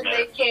 remember when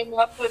they came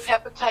up with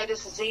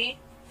hepatitis Z?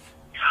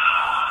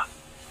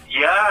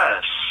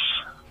 Yes.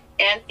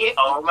 And it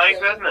oh my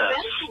goodness.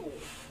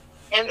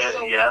 And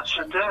so yes,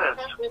 it did.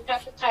 With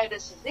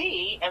hepatitis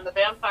Z, and the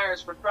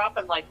vampires were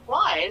dropping like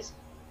flies,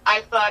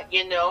 I thought,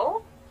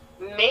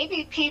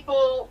 maybe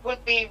people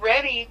would be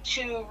ready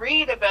to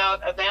read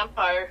about a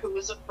vampire who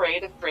is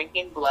afraid of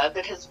drinking blood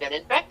that has been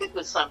infected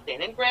with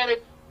something. And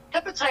granted,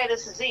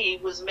 hepatitis Z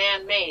was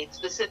man-made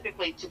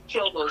specifically to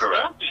kill those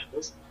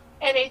vampires.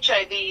 And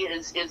HIV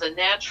is a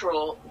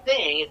natural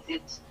thing.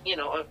 It's an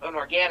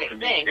organic thing.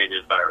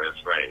 Communicated virus,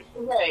 right.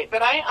 Right,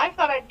 but I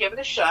thought I'd give it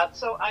a shot,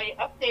 so I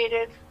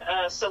updated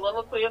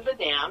Soliloquy of the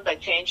Damned. I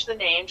changed the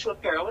name to A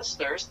Perilous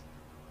Thirst.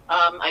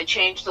 I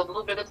changed a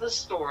little bit of the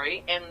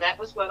story, and that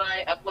was what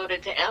I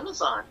uploaded to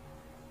Amazon.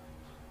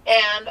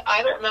 And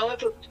I don't know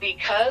if it's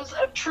because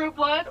of True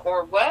Blood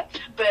or what,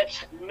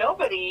 but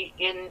nobody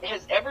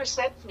has ever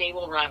said to me,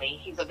 well, Ronnie,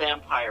 he's a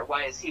vampire.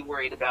 Why is he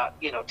worried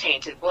about,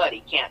 tainted blood?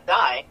 He can't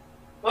die.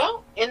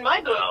 Well, in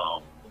my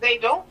book, they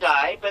don't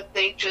die, but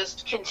they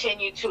just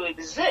continue to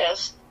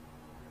exist,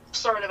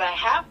 sort of a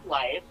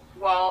half-life,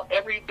 while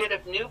every bit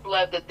of new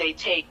blood that they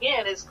take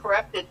in is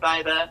corrupted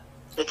by the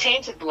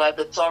tainted blood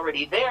that's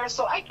already there.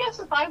 So I guess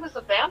if I was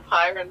a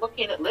vampire and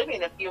looking at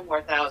living a few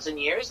more thousand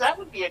years, that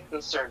would be a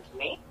concern to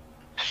me.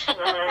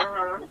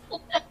 Mm-hmm.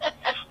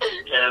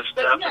 It's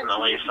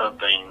definitely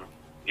something,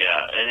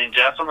 and it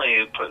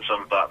definitely put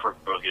some thought for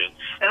broken.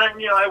 And then,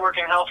 I work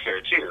in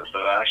healthcare too,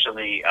 so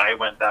actually I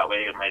went that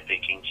way in my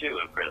thinking too,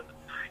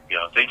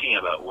 thinking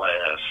about what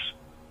if,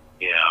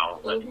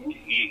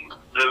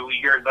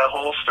 the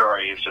whole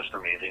story is just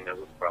amazing. It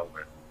was well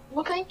written.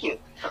 Well, thank you.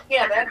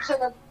 Yeah,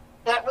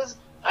 that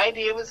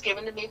idea was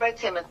given to me by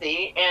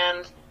Timothy,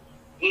 and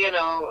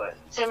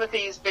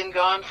Timothy's been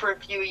gone for a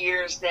few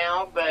years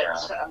now,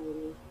 but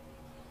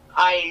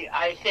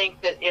I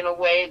think that in a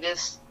way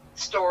this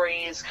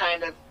story is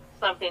kind of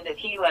something that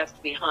he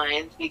left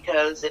behind,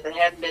 because if it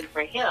hadn't been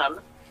for him,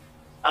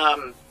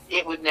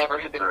 it would never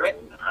have been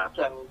written.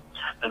 So,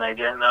 and I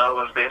didn't know it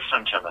was based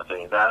on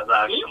Timothy. That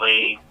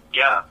actually,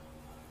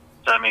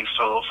 that makes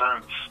total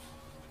sense.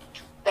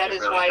 That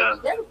is why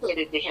it's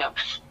dedicated to him.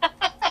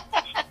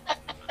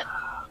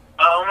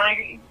 Oh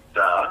my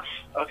gosh.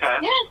 Okay.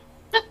 Yeah.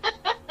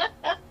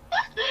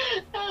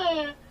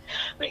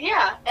 But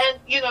yeah, and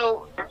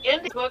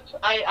in the book,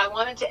 I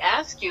wanted to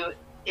ask you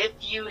if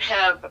you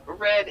have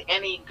read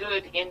any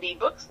good indie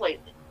books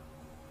lately.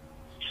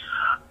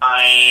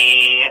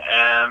 I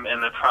am in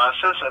the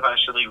process of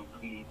actually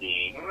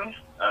reading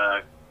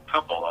a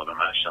couple of them,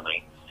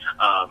 actually.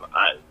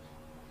 I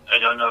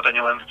don't know if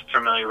anyone's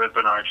familiar with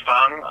Bernard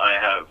Fung.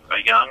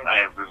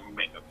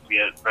 We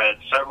had read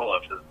several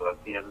of his books.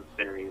 He has a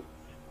series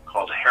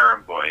called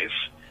Harem Boys.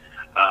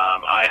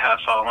 I have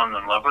fallen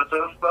in love with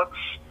those books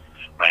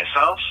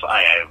myself.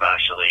 I have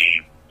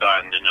actually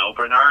gotten to know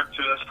Bernard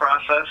through this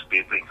process,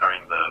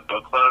 during the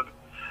book club.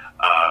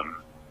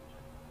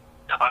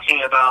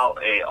 Talking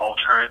about a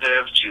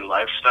alternative to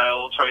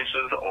lifestyle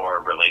choices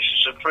or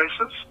relationship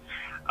choices.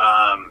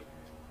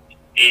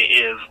 It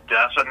is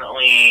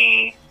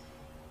definitely,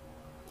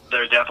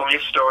 there are definitely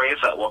stories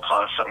that will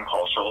cause some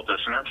cultural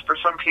dissonance for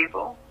some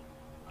people.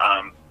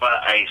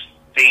 But I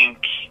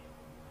think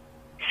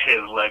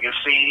his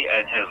legacy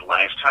and his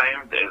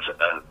lifetime is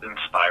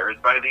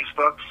inspired by these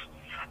books,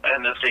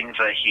 and the things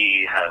that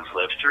he has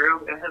lived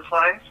through in his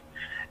life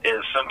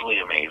is simply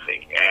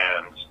amazing.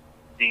 And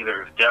these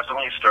are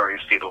definitely stories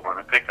people want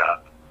to pick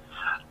up.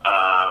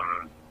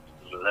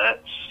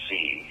 Let's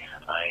see.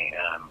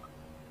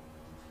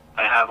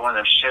 I have one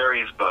of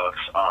Sherry's books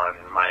on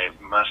my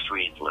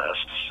must-read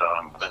list, so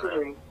I'm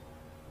going to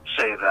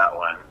say that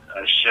one.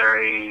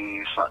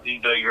 Sherry,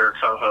 your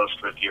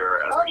co-host with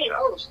your other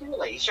show.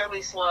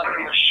 Shirley Slaughter.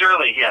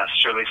 Shirley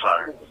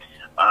Slaughter.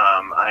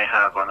 I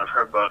have one of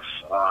her books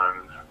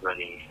on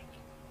ready.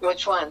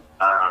 Which one?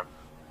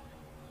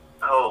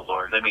 Oh,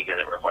 Lord, let me get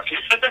it real quick.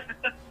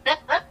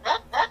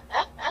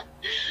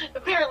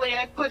 Apparently,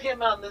 I put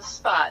him on the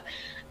spot.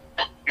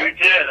 You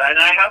did, and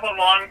I have a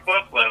long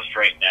book list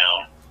right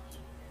now.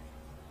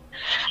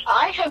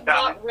 I have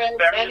not read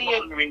any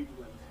of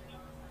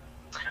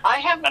I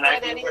haven't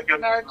read any of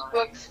Bernard's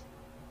books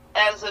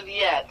as of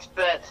yet,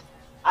 but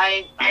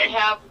I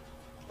have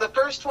the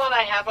first one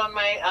I have on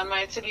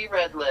my to be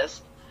read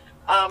list.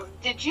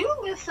 Did you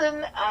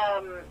listen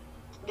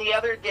the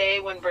other day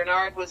when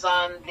Bernard was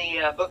on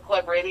the book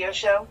club radio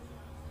show?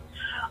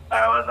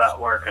 I was at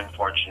work,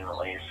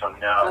 unfortunately, so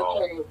no.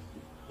 Okay.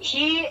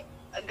 He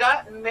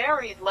got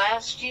married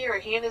last year.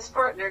 He and his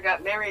partner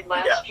got married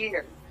last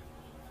year.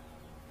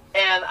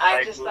 And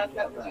I just thought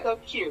that was so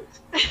cute.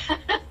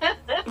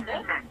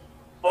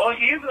 Well,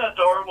 he's an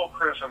adorable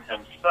person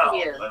himself.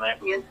 He is.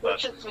 He is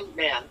such a sweet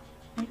man.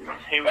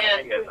 He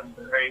is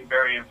very,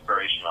 very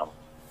inspirational.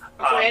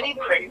 For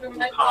anybody who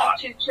might want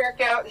to check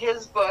out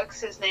his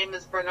books, his name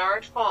is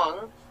Bernard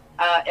Foong,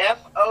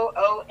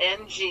 Foong,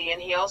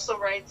 and he also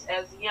writes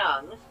as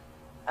Young.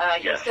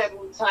 He said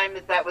one time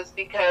that was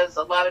because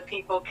a lot of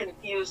people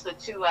confuse the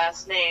two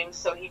last names,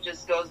 so he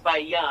just goes by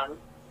Young.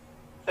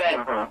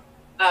 But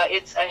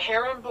it's a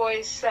Harem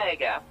Boys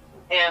saga,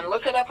 and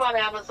look it up on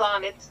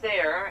Amazon. It's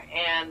there,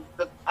 and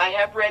I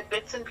have read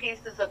bits and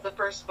pieces of the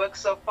first book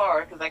so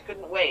far because I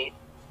couldn't wait.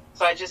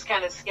 So I just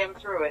kind of skimmed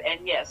through it,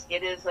 and yes,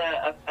 it is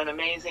an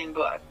amazing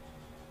book.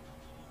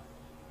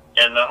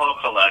 And the whole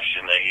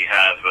collection that he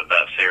has with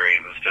that series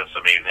is just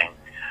amazing.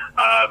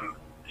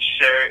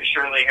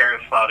 Shirley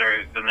Harris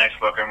Slaughter, the next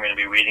book I'm going to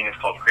be reading is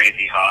called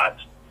Crazy Hot.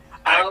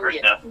 I've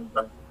heard nothing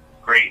but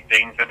great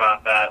things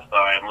about that, so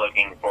I'm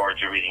looking forward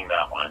to reading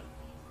that one.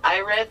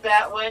 I read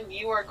that one.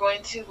 You are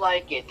going to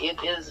like it.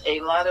 It is a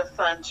lot of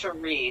fun to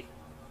read.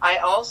 I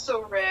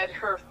also read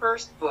her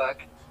first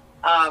book,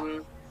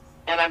 and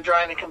I'm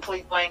drawing a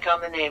complete blank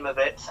on the name of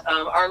it.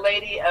 Our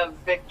Lady of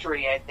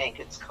Victory, I think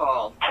it's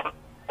called.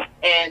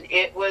 And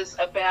it was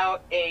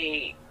about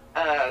a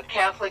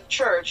Catholic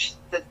church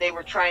that they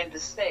were trying to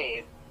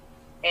save.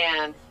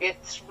 And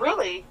it's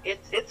really,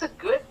 it's a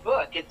good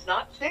book. It's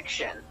not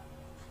fiction.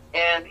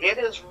 And it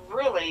is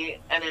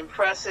really an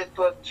impressive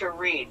book to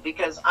read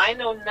because I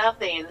know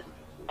nothing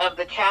of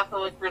the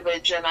Catholic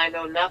religion. I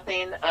know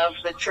nothing of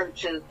the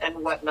churches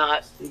and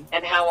whatnot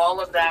and how all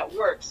of that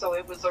works. So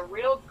it was a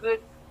real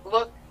good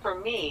look for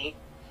me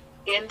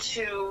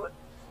into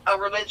a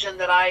religion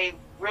that I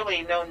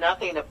really know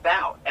nothing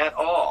about at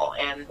all.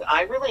 And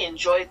I really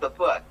enjoyed the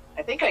book.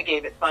 I think I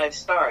gave it 5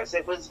 stars.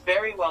 It was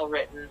very well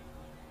written.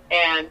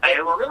 And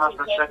it will really have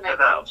to check it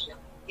out.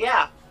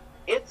 Yeah.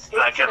 It's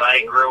because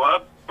I grew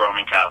up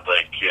Roman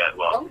Catholic,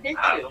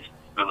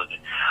 religion.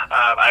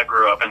 I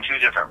grew up in 2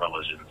 different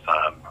religions,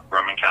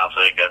 Roman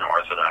Catholic and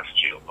Orthodox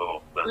Jew.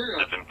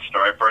 Different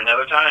story for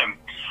another time.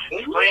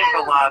 Explains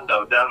a lot,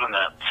 though, doesn't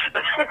it?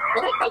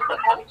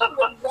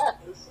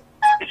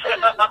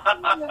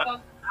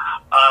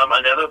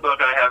 Another book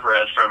I have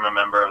read from a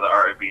member of the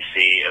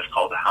RBC is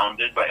called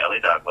Hounded by Ellie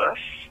Douglas.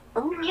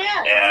 Oh,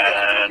 yeah.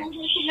 And I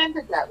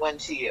recommended that one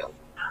to you.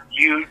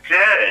 You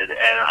did,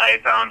 and I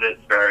found it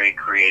very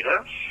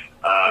creative.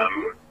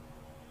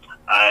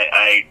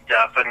 I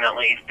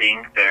definitely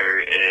think there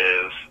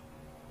is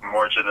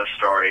more to the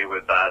story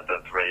with that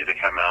that's ready to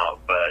come out,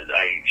 but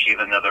she's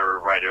another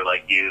writer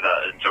like you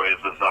that enjoys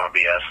the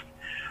zombie-esque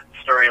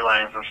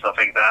storylines and stuff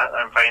like that,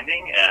 I'm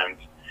finding, and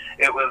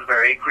it was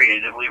very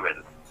creatively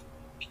written.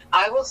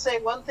 I will say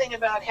one thing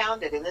about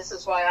Hounded, and this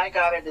is why I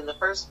got it in the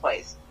first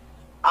place.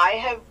 I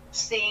have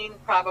seen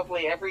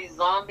probably every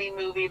zombie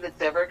movie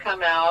that's ever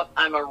come out.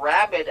 I'm a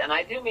rabid, and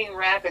I do mean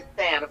rabid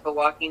fan of The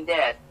Walking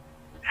Dead.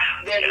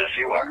 There was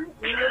one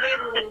movie that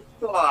I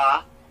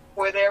saw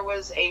where there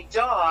was a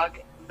dog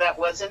that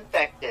was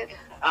infected.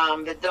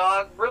 The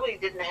dog really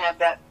didn't have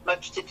that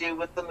much to do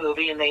with the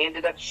movie, and they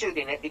ended up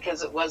shooting it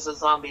because it was a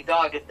zombie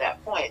dog at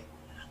that point.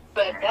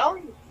 But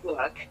Ellie's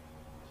book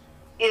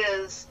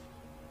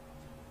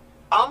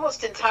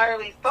almost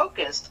entirely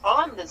focused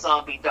on the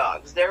zombie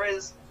dogs. There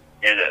is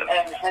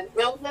an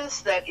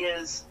illness that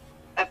is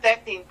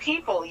affecting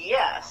people,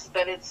 yes,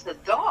 but it's the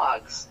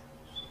dogs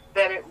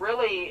that it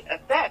really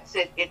affects.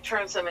 It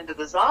turns them into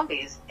the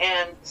zombies.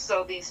 And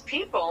so these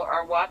people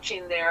are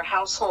watching their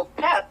household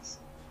pets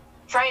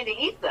trying to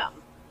eat them,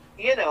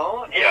 you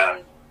know. Yeah.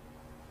 And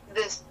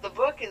the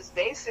book is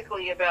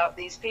basically about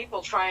these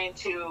people trying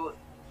to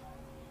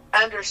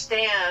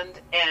understand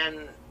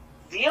and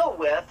deal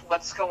with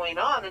what's going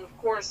on. And of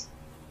course,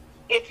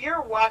 if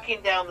you're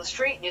walking down the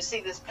street and you see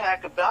this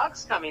pack of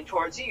dogs coming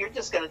towards you, you're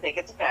just going to think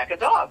it's a pack of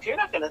dogs. You're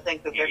not going to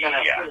think that they're going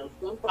to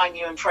jump on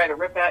you and try to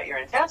rip out your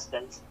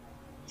intestines.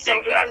 So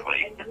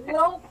exactly. It's a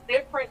real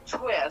different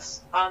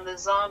twist on the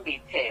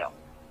zombie tale.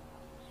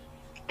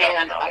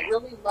 And I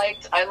really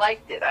liked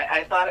it.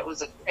 I thought it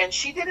was and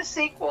she did a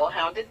sequel,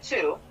 Hounded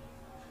 2. Which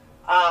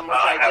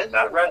I have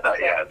not read that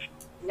yet.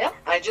 Yep,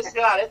 I just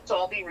got it, so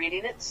I'll be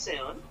reading it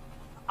soon.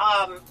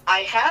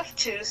 I have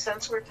to,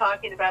 since we're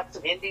talking about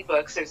some indie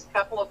books, there's a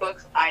couple of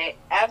books I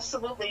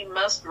absolutely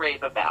must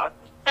rave about.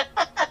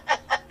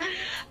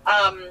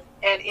 And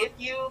if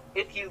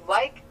you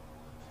like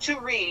to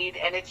read,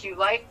 and if you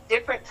like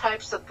different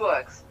types of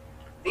books,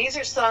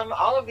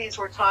 all of these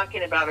we're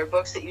talking about are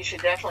books that you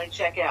should definitely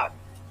check out.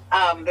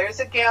 There's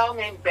a gal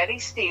named Betty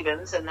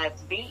Stevens, and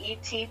that's Bette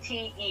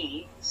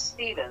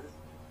Stevens.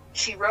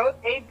 She wrote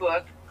a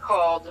book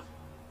called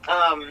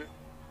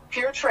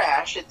Pure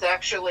Trash. It's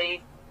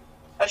actually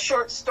a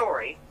short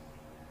story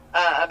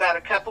about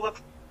a couple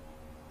of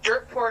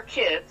dirt poor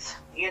kids,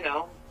 you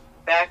know,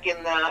 back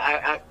in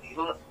the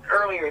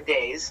earlier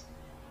days.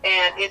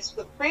 And it's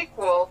the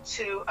prequel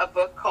to a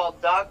book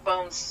called Dog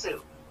Bone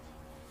Soup.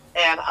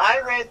 And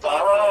I read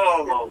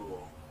Dog Bone Soup.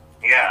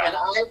 Yeah. And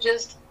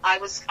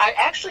I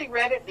actually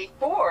read it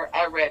before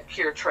I read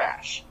Pure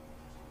Trash.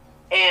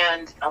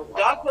 And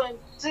Dog Bone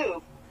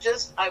Soup,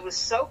 I was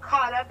so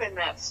caught up in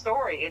that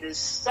story. It is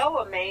so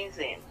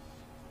amazing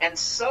and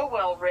so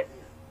well written.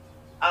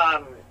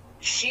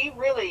 She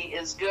really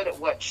is good at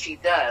what she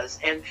does.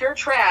 And Pure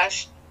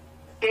Trash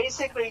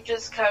basically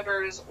just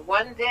covers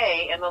one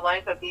day in the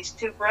life of these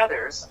two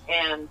brothers.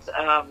 And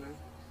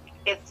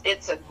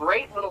it's a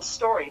great little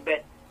story.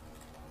 But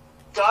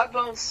Dog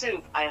Bone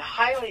Soup, I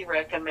highly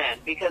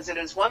recommend, because it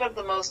is one of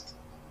the most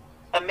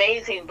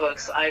amazing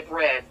books I've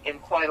read in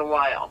quite a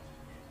while.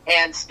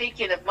 And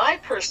speaking of my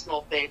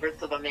personal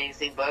favorites of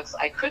amazing books,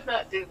 I could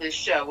not do this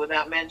show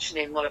without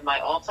mentioning one of my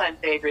all-time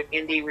favorite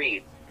indie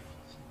reads,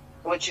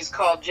 which is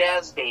called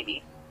Jazz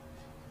Baby.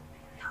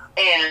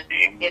 And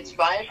it's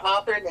by an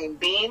author named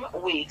Beem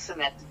Weeks,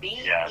 and that's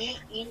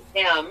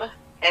B-E-E-M,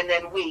 and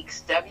then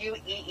Weeks,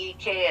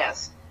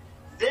 W-E-E-K-S.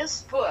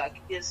 This book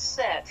is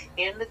set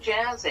in the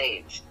Jazz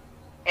Age,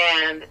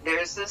 and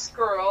there's this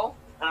girl,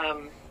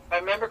 if I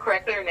remember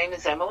correctly, her name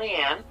is Emily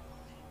Ann,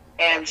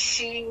 and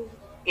she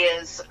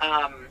is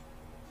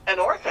an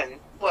orphan,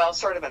 well,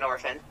 sort of an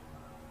orphan,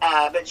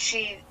 but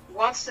she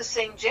wants to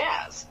sing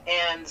jazz,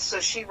 and so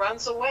she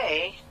runs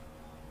away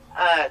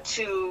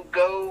to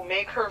go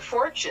make her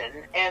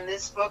fortune, and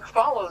this book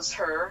follows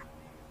her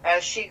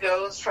as she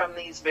goes from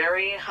these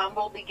very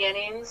humble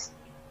beginnings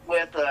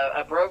with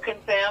a broken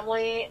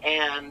family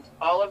and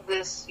all of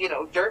this, you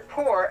know, dirt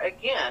poor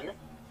again,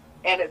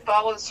 and it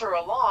follows her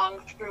along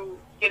through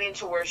getting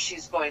to where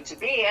she's going to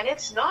be. And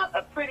it's not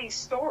a pretty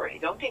story,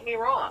 don't get me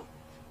wrong.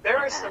 There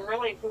are some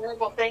really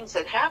horrible things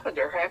that happened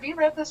to her. Have you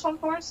read this one,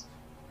 Forrest?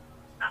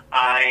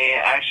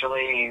 I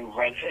actually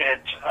read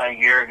it a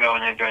year ago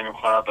when I joined the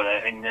club, but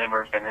I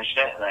never finished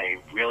it, and I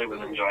really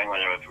was enjoying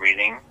what I was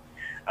reading.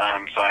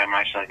 So I'm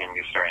actually going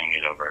to be starting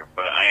it over.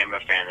 But I am a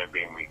fan of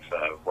Beem Weeks'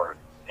 work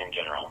in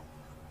general.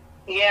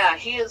 Yeah,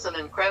 he is an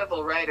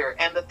incredible writer.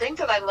 And the thing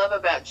that I love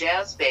about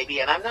Jazz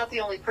Baby, and I'm not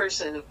the only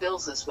person who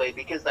feels this way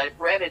because I've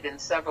read it in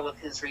several of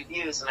his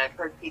reviews and I've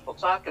heard people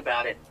talk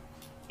about it,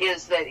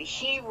 is that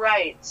he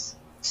writes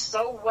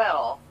so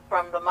well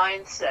from the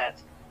mindset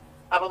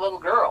of a little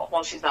girl.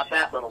 Well, she's not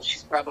that little.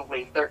 She's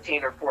probably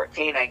 13 or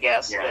 14, I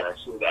guess. Yeah,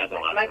 but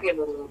might be a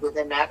little bit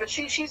than that. But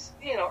she's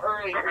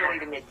early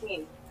to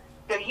mid-teen.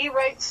 But he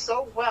writes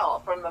so well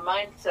from the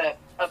mindset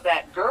of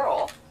that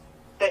girl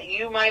that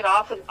you might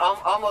often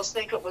almost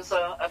think it was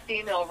a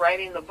female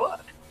writing the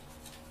book.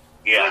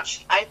 Yeah.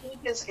 Which I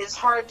think is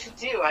hard to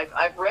do.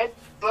 I've read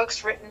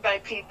books written by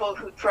people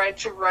who tried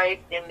to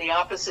write in the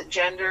opposite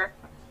gender,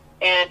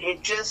 and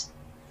it just,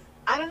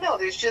 I don't know,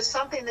 there's just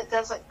something that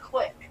doesn't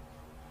click.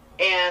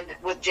 And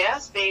with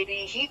Jazz Baby,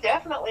 he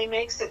definitely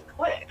makes it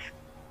click.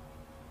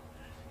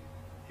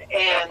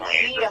 And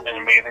he's an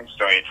amazing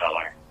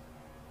storyteller.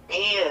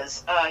 He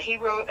is. He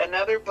wrote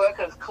another book,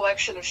 a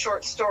collection of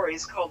short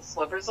stories called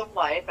Slivers of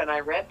Life, and I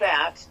read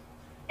that.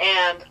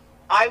 And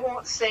I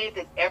won't say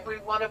that every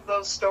one of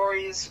those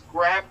stories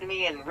grabbed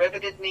me and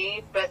riveted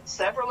me, but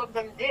several of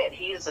them did.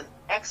 He is an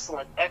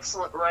excellent,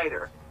 excellent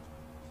writer.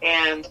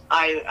 And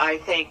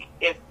I think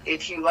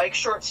if you like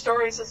short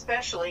stories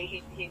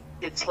especially, he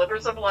did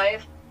Slivers of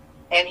Life,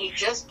 and he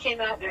just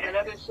came out with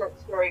another short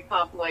story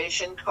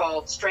compilation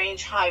called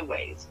Strange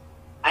Highways.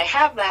 I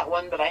have that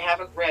one, but I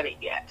haven't read it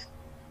yet.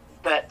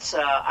 But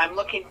I'm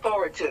looking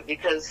forward to it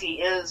because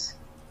he is,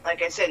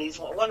 like I said, he's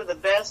one of the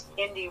best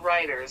indie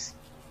writers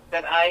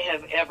that I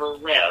have ever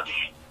read.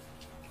 Yes.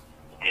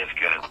 He's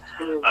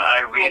good.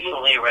 I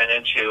recently ran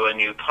into a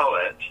new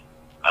poet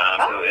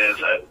who is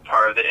a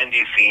part of the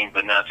indie scene,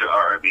 but not through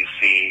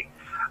RRBC.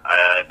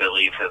 I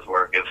believe his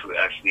work is through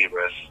Ex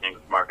Libris. His name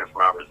is Marcus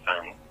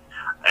Robertson.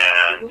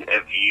 And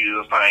if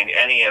you find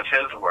any of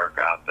his work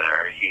out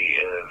there, he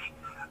is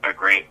a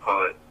great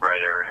poet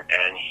writer,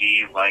 and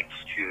he likes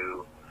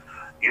to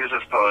use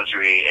his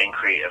poetry and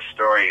create a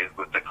story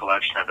with the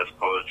collection of his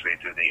poetry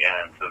through the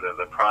end. So there's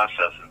a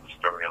process in the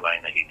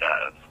storyline that he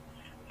does.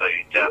 So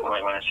you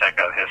definitely want to check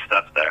out his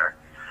stuff there.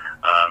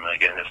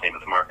 Again, his name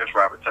is Marcus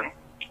Robertson.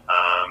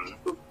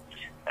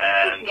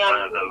 And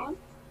one of the,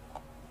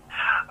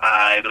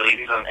 I believe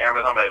he's on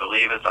Amazon, but I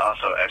believe it's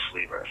also Ex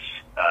Libris,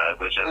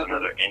 which is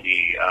another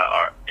indie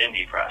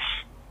press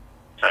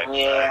type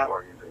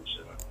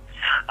organization.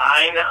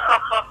 I know.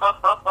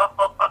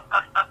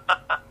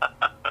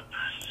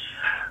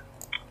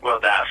 Well,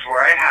 that's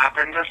where I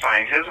happen to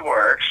find his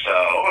work,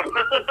 so.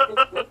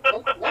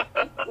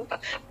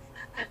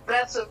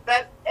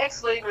 That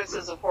Ex Libris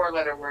is a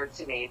 4-letter word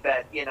to me,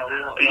 but, we won't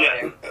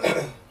go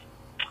there.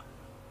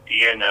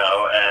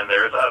 And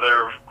there's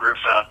other groups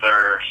out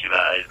there that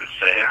I would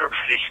say are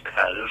pretty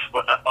bad as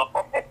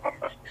well.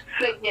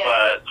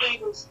 But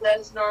Libris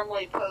does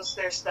normally post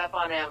their stuff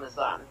on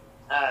Amazon,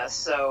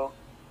 so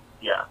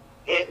yeah.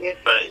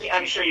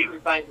 I'm sure you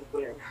can find it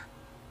there.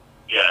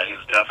 Yeah,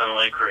 he's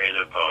definitely a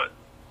creative poet.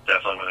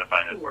 Definitely going to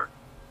find his work.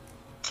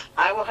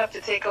 I will have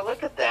to take a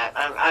look at that.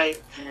 I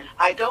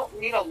don't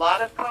read a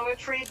lot of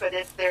poetry, but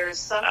if there's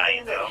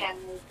something that has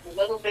a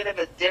little bit of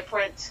a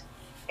different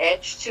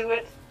edge to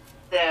it,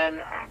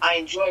 then I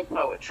enjoy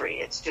poetry.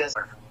 It's just...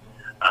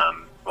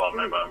 well,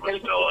 my mom was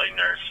still a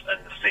nurse and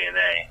a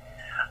CNA.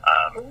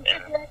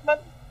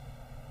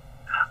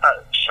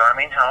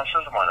 Charming House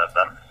is one of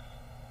them.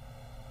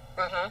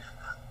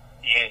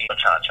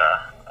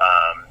 Cha-Cha.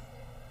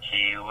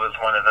 He was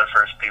one of the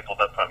first people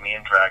that put me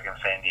in drag in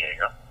San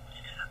Diego.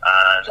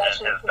 And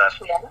his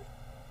best...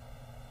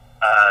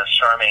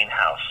 Charmaine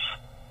House.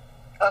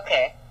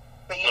 Okay.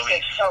 But you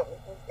say...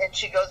 and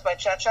she goes by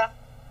Cha-Cha?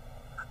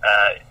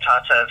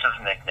 Cha-Cha is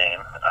his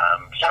nickname.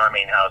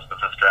 Charmaine House was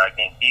his drag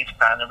name. He's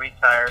kind of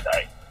retired.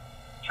 I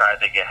tried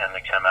to get him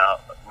to come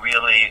out.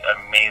 Really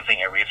amazing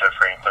Aretha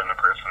Franklin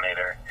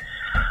impersonator.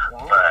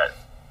 But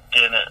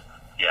didn't...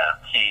 Yeah,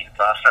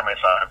 last time I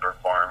saw him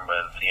perform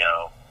was,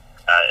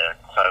 at a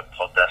club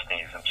called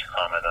Destiny's in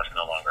Tacoma that's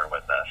no longer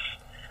with us.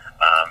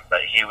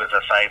 But he was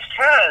a size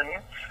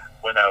 10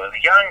 when I was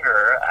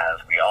younger,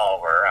 as we all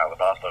were. I was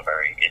also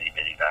very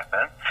itty-bitty back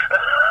then.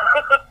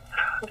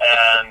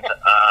 And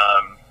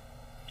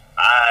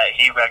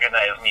he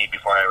recognized me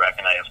before I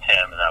recognized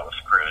him, and I was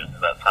screwed.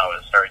 That's how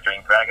I started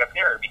doing drag up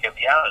here, because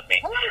he outed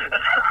me.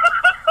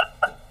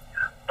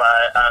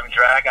 But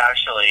drag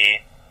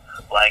actually,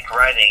 like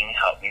writing,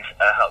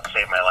 helped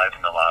save my life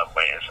in a lot of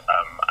ways.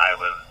 I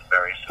was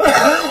very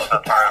suicidal at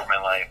that part of my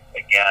life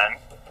again.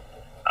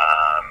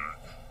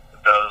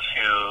 Those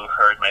who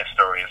heard my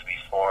stories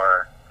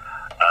before,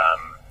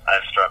 I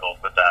struggled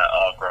with that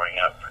all growing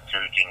up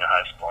through junior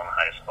high school and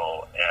high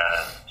school,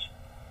 and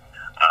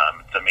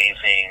it's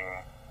amazing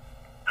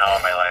how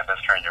my life has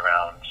turned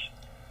around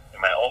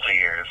in my older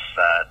years,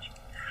 that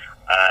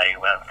I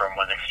went from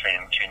one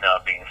extreme to now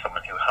being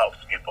someone who helps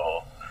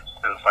people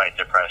who fight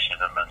depression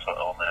and mental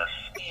illness.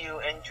 You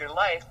end your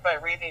life by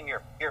reading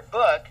your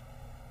book,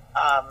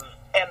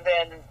 and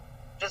then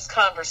just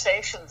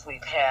conversations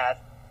we've had.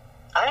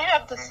 I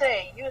have to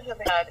say, you have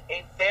had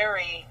a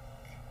very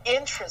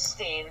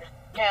interesting...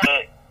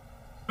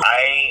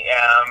 I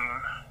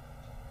am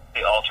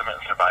the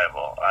ultimate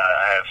survival.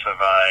 I have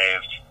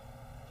survived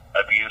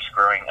abuse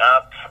growing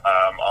up,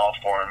 all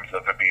forms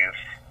of abuse,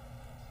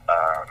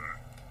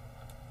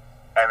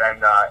 and I'm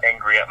not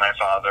angry at my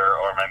father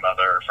or my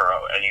mother for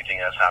anything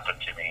that's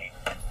happened to me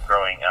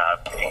growing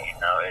up.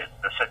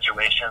 The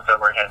situations that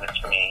were handed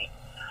to me,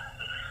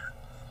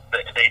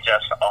 they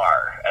just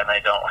are, and I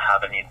don't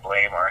have any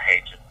blame or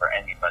hatred for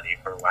anybody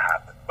for what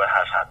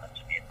has happened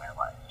to me in my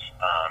life.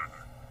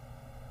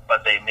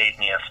 But they made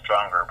me a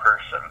stronger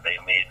person. They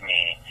made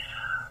me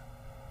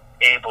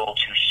able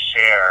to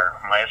share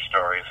my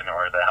stories in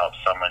order to help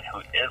someone who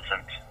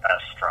isn't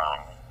as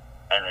strong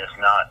and is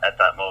not at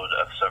that mode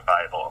of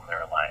survival in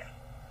their life.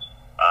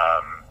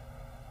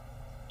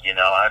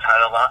 I've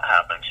had a lot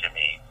happen to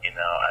me.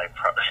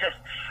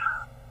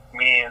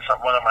 Me and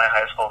one of my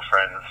high school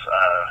friends,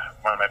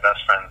 one of my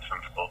best friends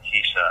from school,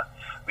 Keisha,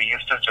 we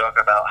used to joke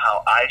about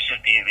how I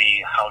should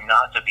be how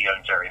not to be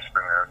on Jerry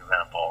Springer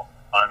example,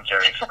 on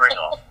Jerry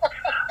Springer.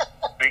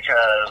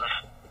 Because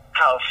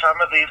how some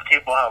of these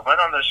people have went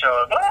on the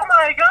show and, oh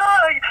my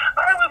God,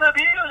 I was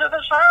abused as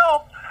a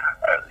child.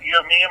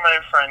 Me and my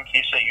friend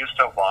Keisha used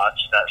to watch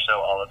that show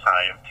all the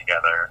time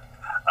together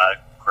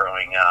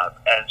growing up.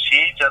 And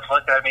she just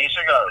looked at me,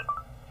 she goes,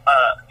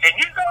 can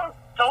you go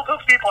tell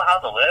those people how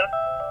to live,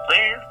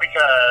 please?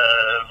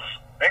 Because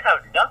They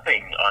have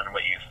nothing on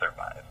what you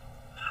survived.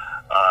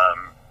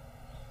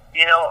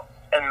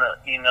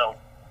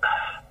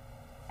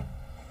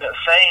 The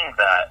saying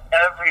that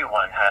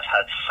everyone has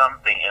had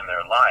something in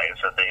their lives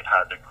that they've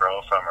had to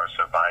grow from or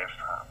survive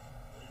from.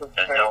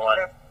 And no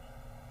one,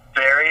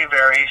 very,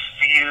 very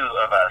few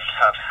of us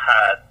have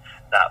had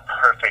that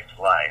perfect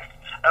life.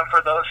 And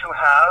for those who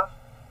have,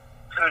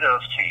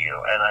 kudos to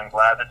you. And I'm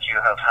glad that you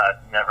have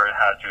never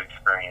had to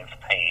experience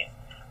pain.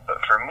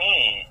 But for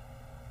me,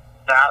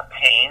 that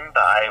pain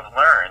that I've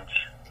learned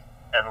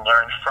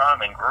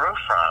from and grew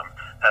from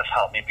has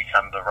helped me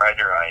become the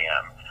writer I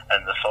am,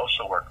 and the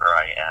social worker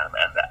I am,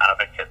 and the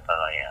advocate that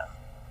I am,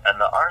 and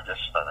the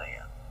artist that I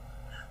am.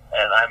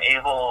 And I'm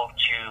able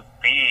to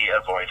be a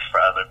voice for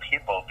other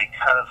people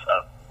because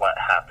of what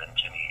happened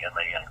to me in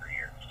my younger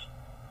years.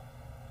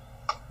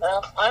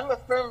 Well, I'm a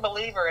firm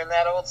believer in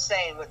that old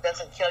saying, what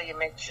doesn't kill you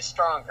makes you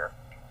stronger.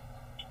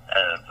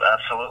 And it's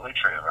absolutely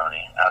true,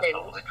 Ronnie.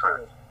 Absolutely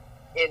true.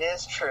 It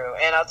is true.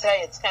 And I'll tell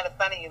you, it's kind of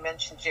funny you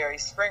mentioned Jerry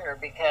Springer,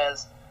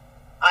 because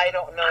I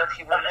don't know if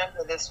you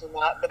remember this or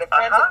not, but a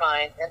friend of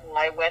mine and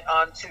I went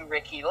on to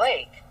Ricky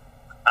Lake.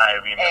 I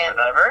remember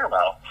that very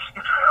well.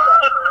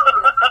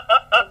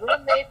 The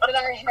roommate that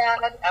I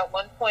had at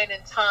one point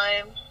in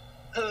time,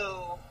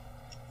 who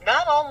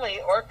not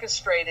only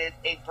orchestrated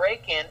a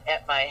break-in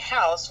at my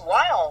house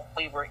while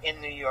we were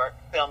in New York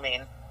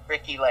filming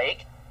Ricky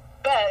Lake,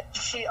 but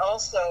she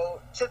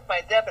also took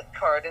my debit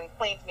card and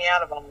cleaned me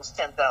out of almost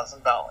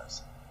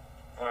 $10,000.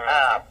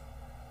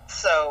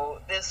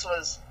 So this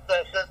was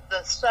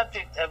the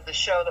subject of the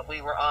show that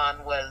we were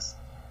on was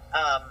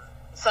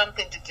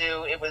something to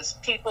do. It was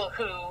people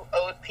who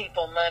owed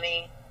people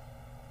money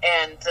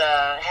and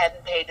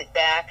hadn't paid it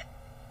back.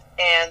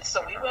 And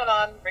so we went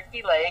on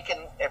Ricky Lake,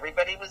 and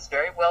everybody was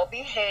very well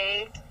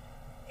behaved,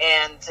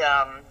 and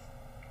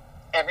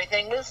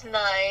everything was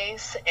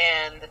nice.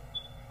 And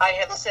I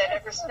have said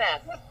ever since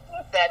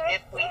that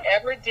if we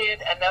ever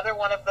did another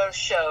one of those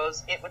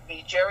shows, it would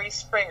be Jerry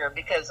Springer,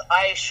 because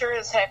I sure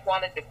as heck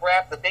wanted to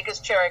grab the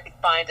biggest chair I could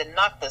find and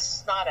knock the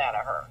snot out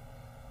of her.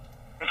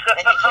 And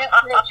you can't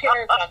throw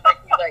chairs on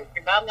Ricky Lake.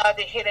 You're not allowed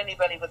to hit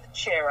anybody with a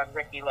chair on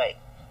Ricky Lake.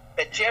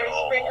 But Jerry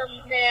Springer,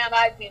 man,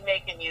 I'd be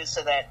making use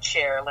of that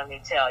chair, let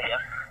me tell you.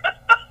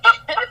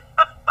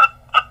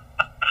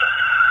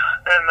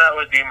 And that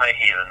would be my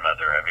heathen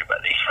mother,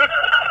 everybody.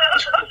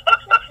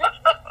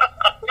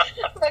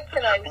 What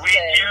can I say? We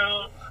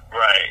do,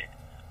 right.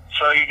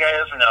 So you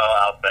guys know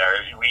out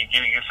there, we do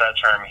use that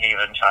term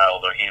heathen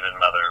child or heathen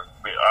mother.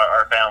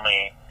 Our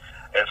family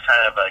is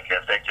kind of like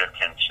a fictive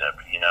kinship.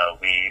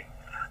 We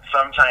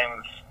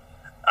sometimes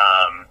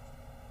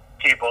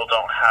people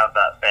don't have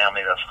that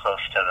family that's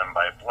close to them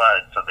by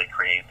blood, so they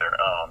create their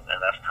own.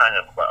 And that's kind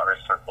of what our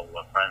circle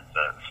of friends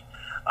is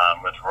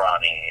with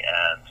Ronnie.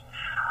 And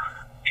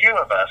few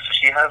of us,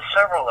 she has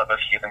several of us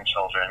heathen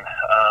children.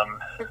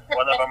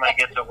 One of them I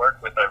get to work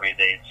with every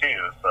day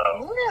too.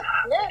 So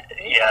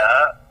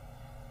yeah.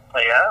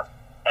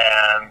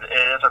 And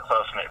it is a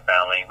close-knit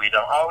family. We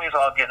don't always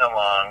all get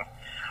along,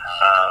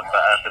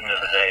 but at the end of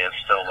the day, it's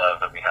still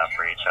love that we have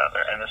for each other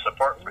and the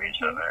support for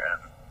each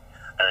other.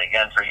 And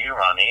again, for you,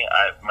 Ronnie,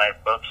 my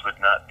books would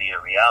not be a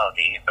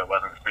reality if it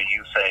wasn't for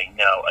you saying,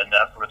 no,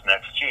 enough with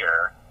next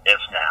year.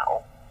 It's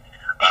now.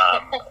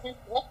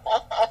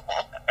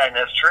 And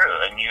it's true.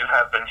 And you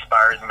have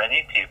inspired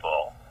many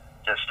people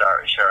to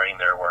start sharing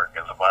their work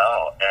as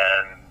well.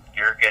 And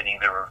you're getting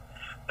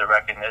the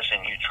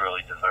recognition you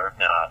truly deserve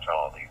now after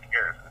all these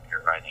years with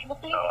your writing.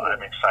 So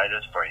I'm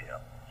excited for you.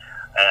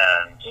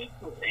 And,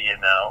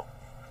 and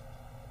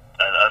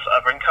us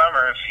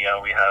up-and-comers,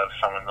 we have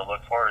someone to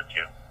look forward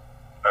to.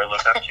 Or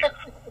look up to.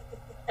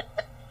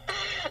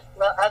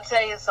 Well, I'll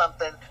tell you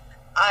something.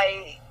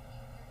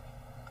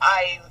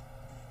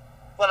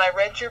 When I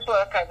read your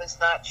book, I was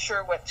not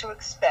sure what to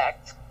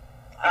expect.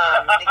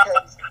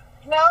 Because,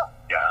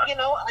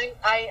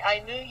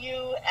 I knew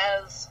you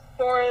as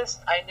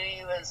Forrest. I knew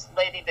you as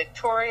Lady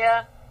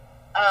Victoria.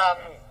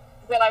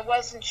 But I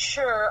wasn't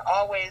sure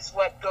always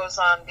what goes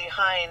on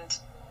behind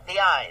the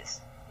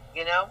eyes,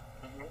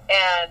 Mm-hmm.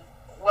 And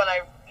when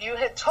you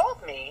had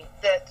told me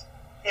that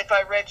if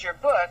I read your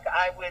book,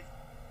 I would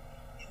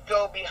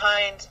go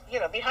behind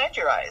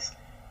your eyes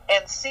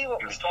and see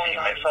what was going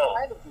on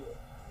inside of you.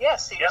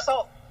 Yes, see your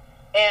soul.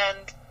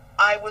 And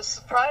I was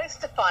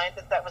surprised to find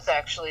that was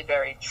actually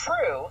very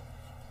true.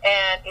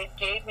 And it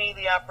gave me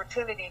the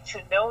opportunity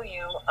to know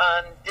you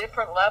on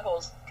different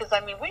levels. Because,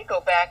 we go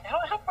back.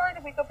 How far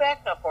did we go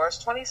back now,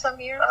 Forrest? 20-some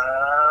years?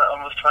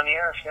 Almost 20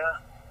 years, yeah.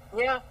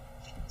 Yeah.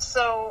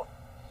 So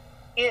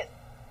it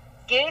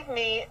gave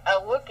me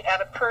a look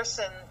at a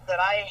person that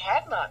I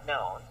had not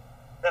known,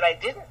 that I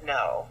didn't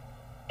know,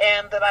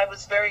 and that I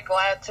was very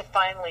glad to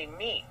finally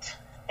meet.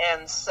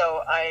 And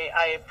so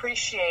I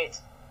appreciate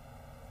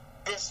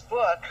this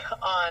book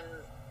on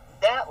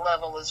that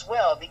level as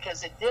well,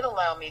 because it did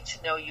allow me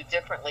to know you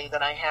differently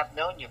than I have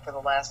known you for the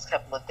last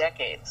couple of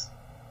decades.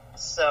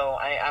 So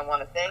I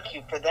want to thank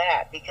you for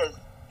that, because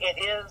it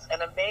is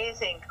an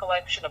amazing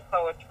collection of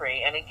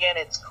poetry. And again,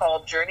 it's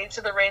called Journey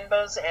to the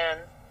Rainbow's End,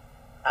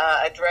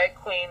 A Drag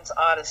Queen's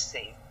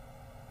Odyssey.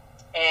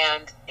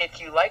 And if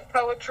you like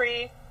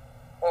poetry,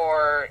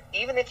 or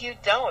even if you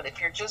don't, if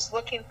you're just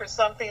looking for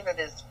something that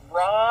is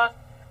raw,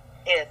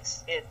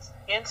 it's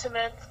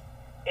intimate,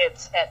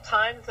 it's at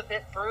times a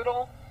bit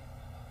brutal,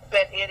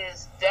 but it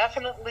is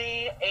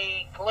definitely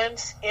a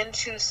glimpse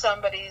into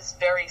somebody's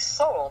very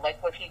soul,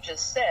 like what he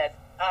just said.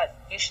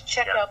 You should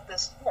check out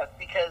this book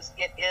because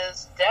it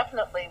is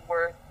definitely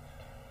worth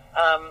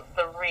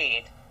the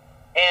read.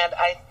 And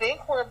I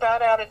think we're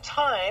about out of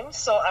time,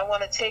 so I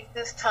want to take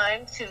this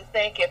time to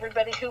thank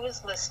everybody who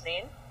is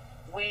listening.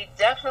 We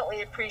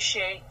definitely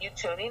appreciate you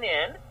tuning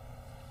in.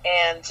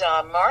 And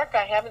Mark,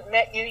 I haven't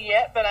met you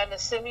yet, but I'm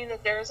assuming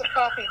that there is a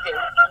coffee date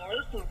in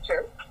your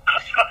future.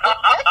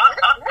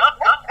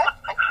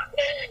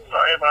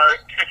 Sorry,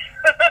 Mark.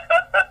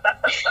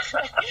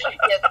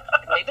 Yes,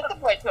 leave it the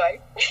boy toy.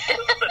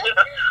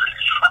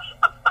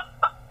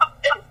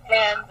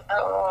 And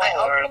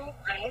I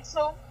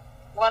also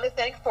want to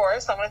thank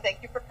Forrest. I want to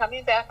thank you for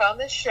coming back on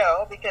this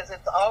show because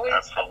it's always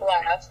a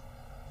blast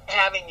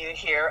having you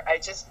here. I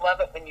just love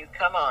it when you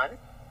come on.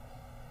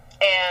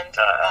 And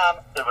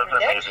it was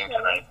amazing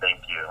tonight.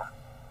 Thank you.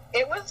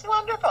 It was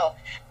wonderful.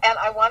 And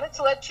I wanted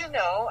to let you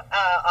know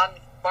on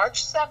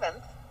March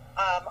 7th,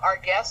 our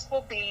guest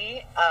will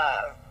be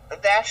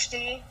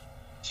Vashti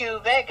Q.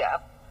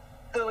 Vega,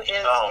 who is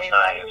a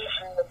writer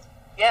of,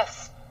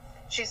 yes,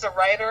 she's a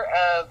writer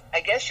of,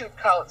 I guess you would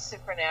call it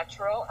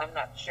supernatural. I'm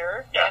not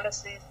sure. Yeah.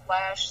 Fantasy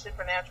 /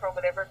 supernatural,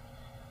 whatever.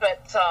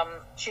 But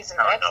she's an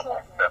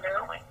excellent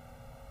writer.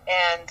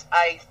 And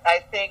I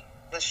think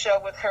the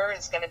show with her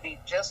is going to be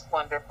just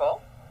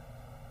wonderful.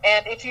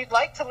 And if you'd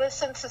like to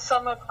listen to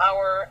some of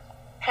our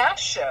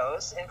past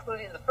shows,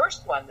 including the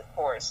first one that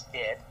Forrest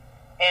did,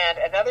 and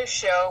another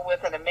show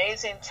with an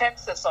amazing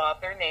Texas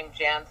author named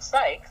Jan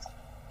Sykes,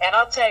 and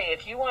I'll tell you,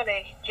 if you want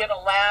to get a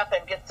laugh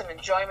and get some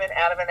enjoyment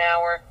out of an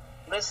hour,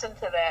 listen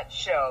to that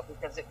show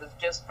because it was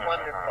just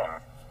wonderful.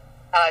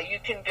 You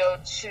can go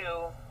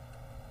to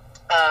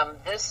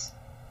this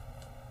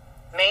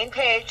main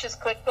page, just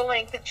click the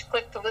link that you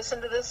click to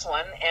listen to this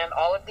one, and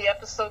all of the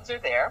episodes are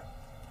there.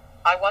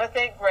 I want to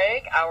thank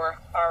Greg, our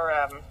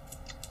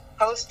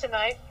host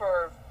tonight,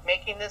 for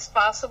making this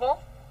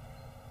possible.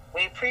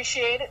 We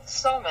appreciate it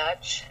so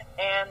much,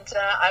 and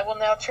I will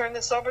now turn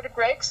this over to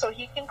Greg so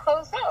he can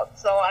close out.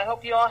 So I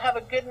hope you all have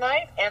a good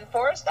night, and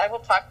Forrest, I will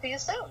talk to you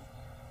soon.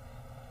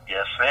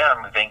 Yes,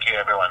 ma'am. Thank you,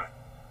 everyone.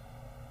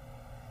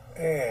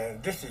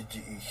 And this is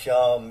G.E.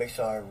 Shaw,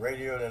 Mixon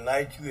Radio.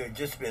 Tonight you have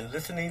just been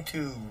listening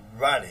to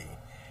Ronnie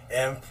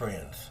and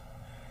Friends.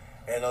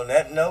 And on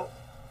that note,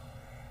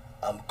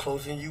 I'm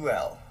closing you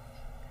out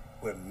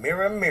with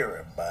Mirror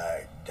Mirror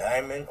by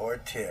Diamond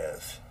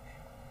Ortez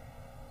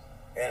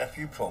and a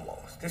few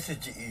promos. This is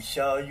G.E.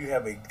 Shaw. You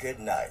have a good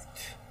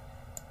night.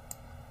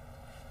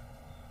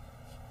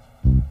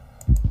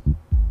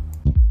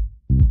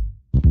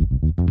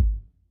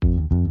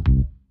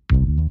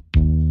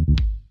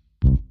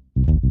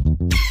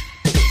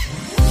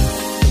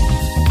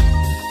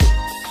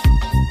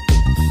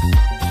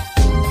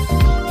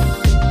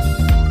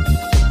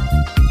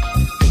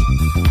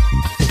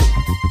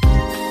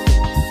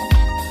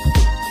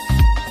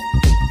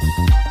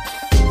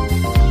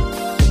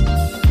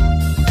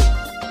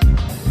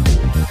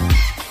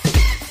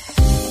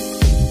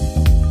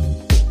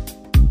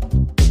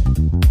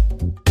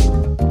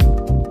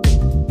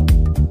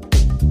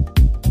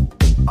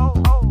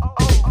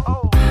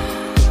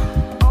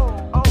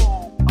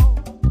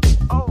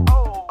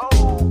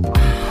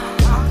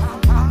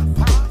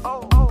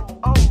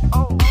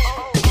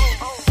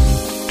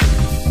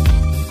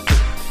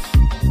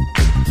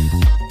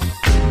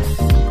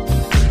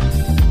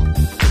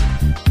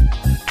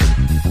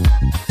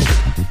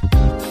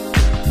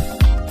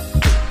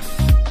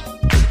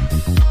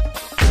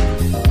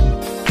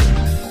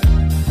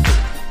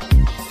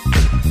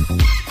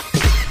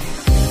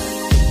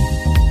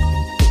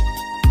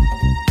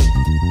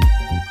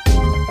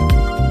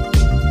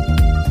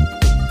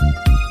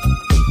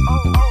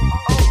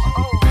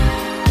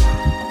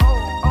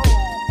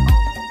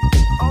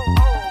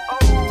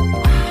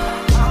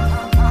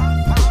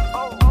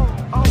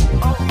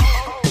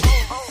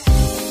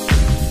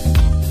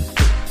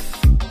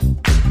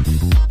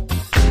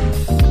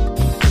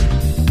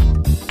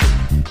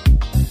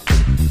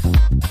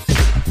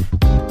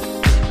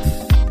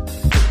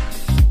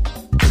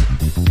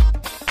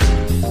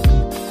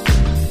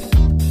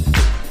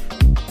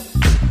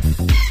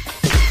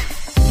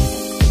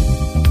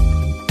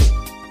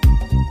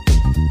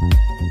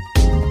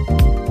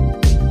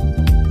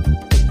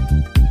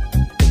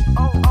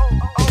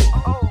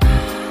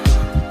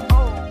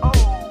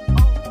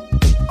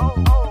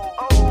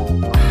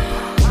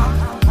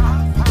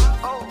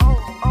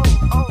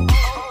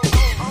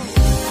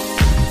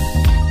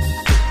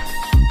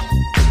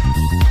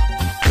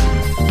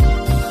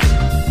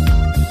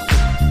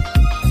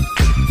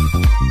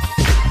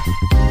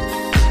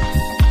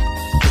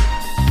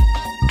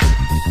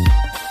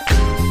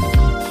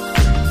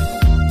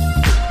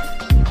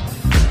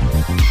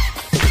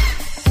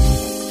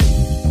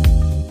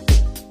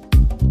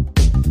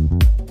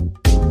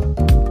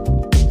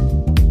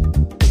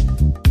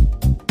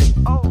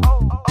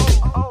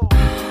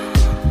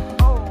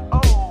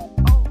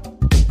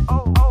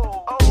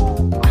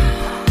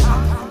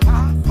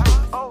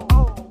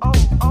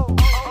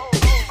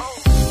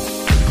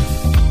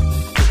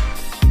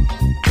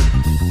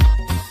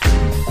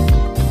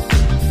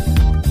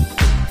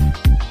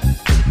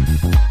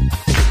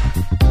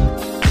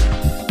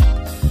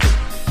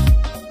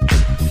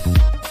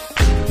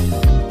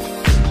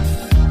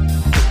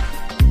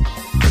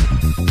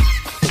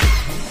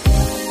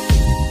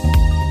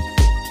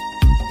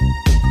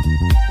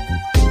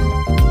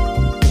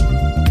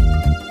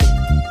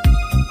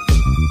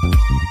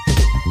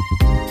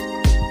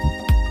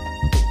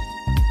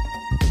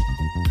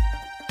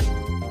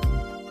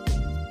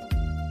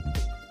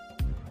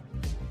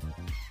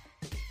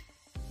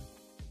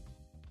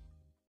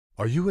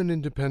 Are you an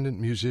independent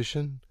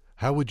musician?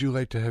 How would you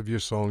like to have your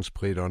songs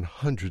played on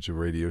hundreds of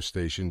radio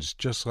stations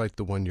just like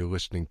the one you're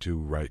listening to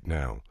right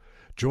now?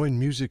 Join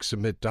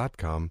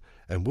MusicSubmit.com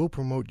and we'll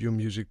promote your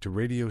music to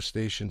radio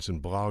stations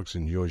and blogs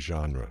in your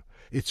genre.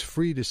 It's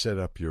free to set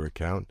up your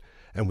account,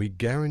 and we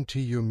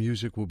guarantee your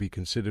music will be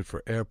considered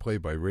for airplay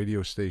by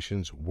radio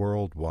stations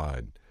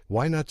worldwide.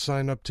 Why not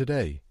sign up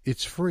today?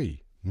 It's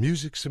free.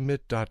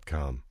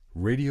 MusicSubmit.com.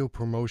 Radio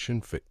promotion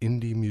for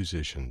indie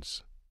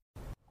musicians.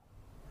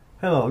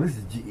 Hello, this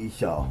is G.E.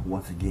 Shaw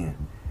once again.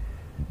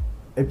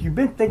 If you've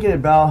been thinking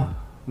about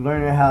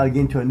learning how to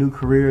get into a new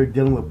career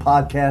dealing with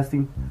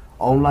podcasting,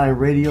 online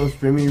radio,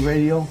 streaming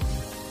radio,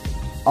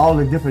 all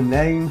the different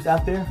names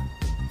out there,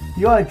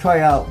 you ought to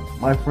try out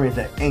my friends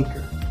at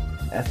Anchor.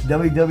 That's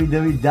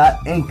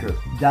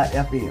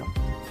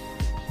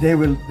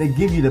www.anchor.fm. They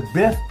give you the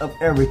best of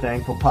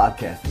everything for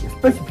podcasting,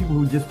 especially people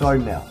who are just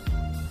starting out.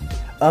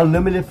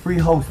 Unlimited free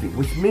hosting,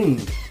 which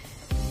means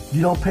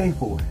you don't pay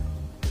for it.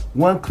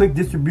 One-click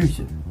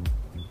distribution.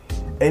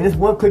 And this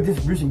one-click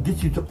distribution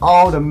gets you to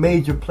all the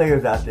major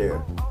players out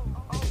there.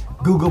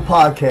 Google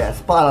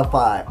Podcasts,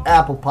 Spotify,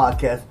 Apple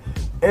Podcasts,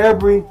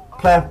 every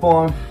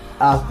platform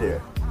out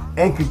there.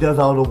 Anchor does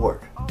all the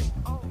work.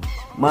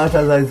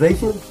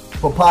 Monetization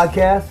for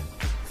podcasts,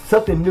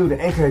 something new that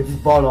Anchor has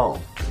just brought on.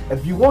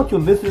 If you want your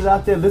listeners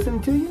out there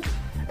listening to you,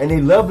 and they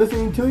love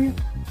listening to you,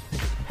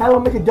 have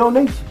them make a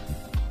donation.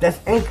 That's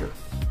Anchor.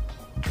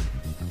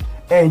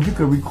 And you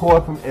can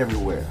record from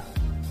everywhere.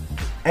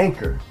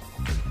 Anchor.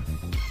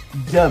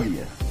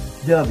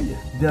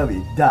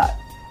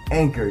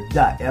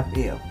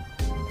 www.anchor.fm.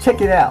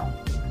 Check it out.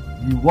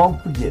 You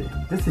won't forget it.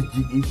 This is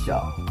G.E.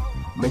 Shaw,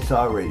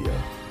 Mixar Radio.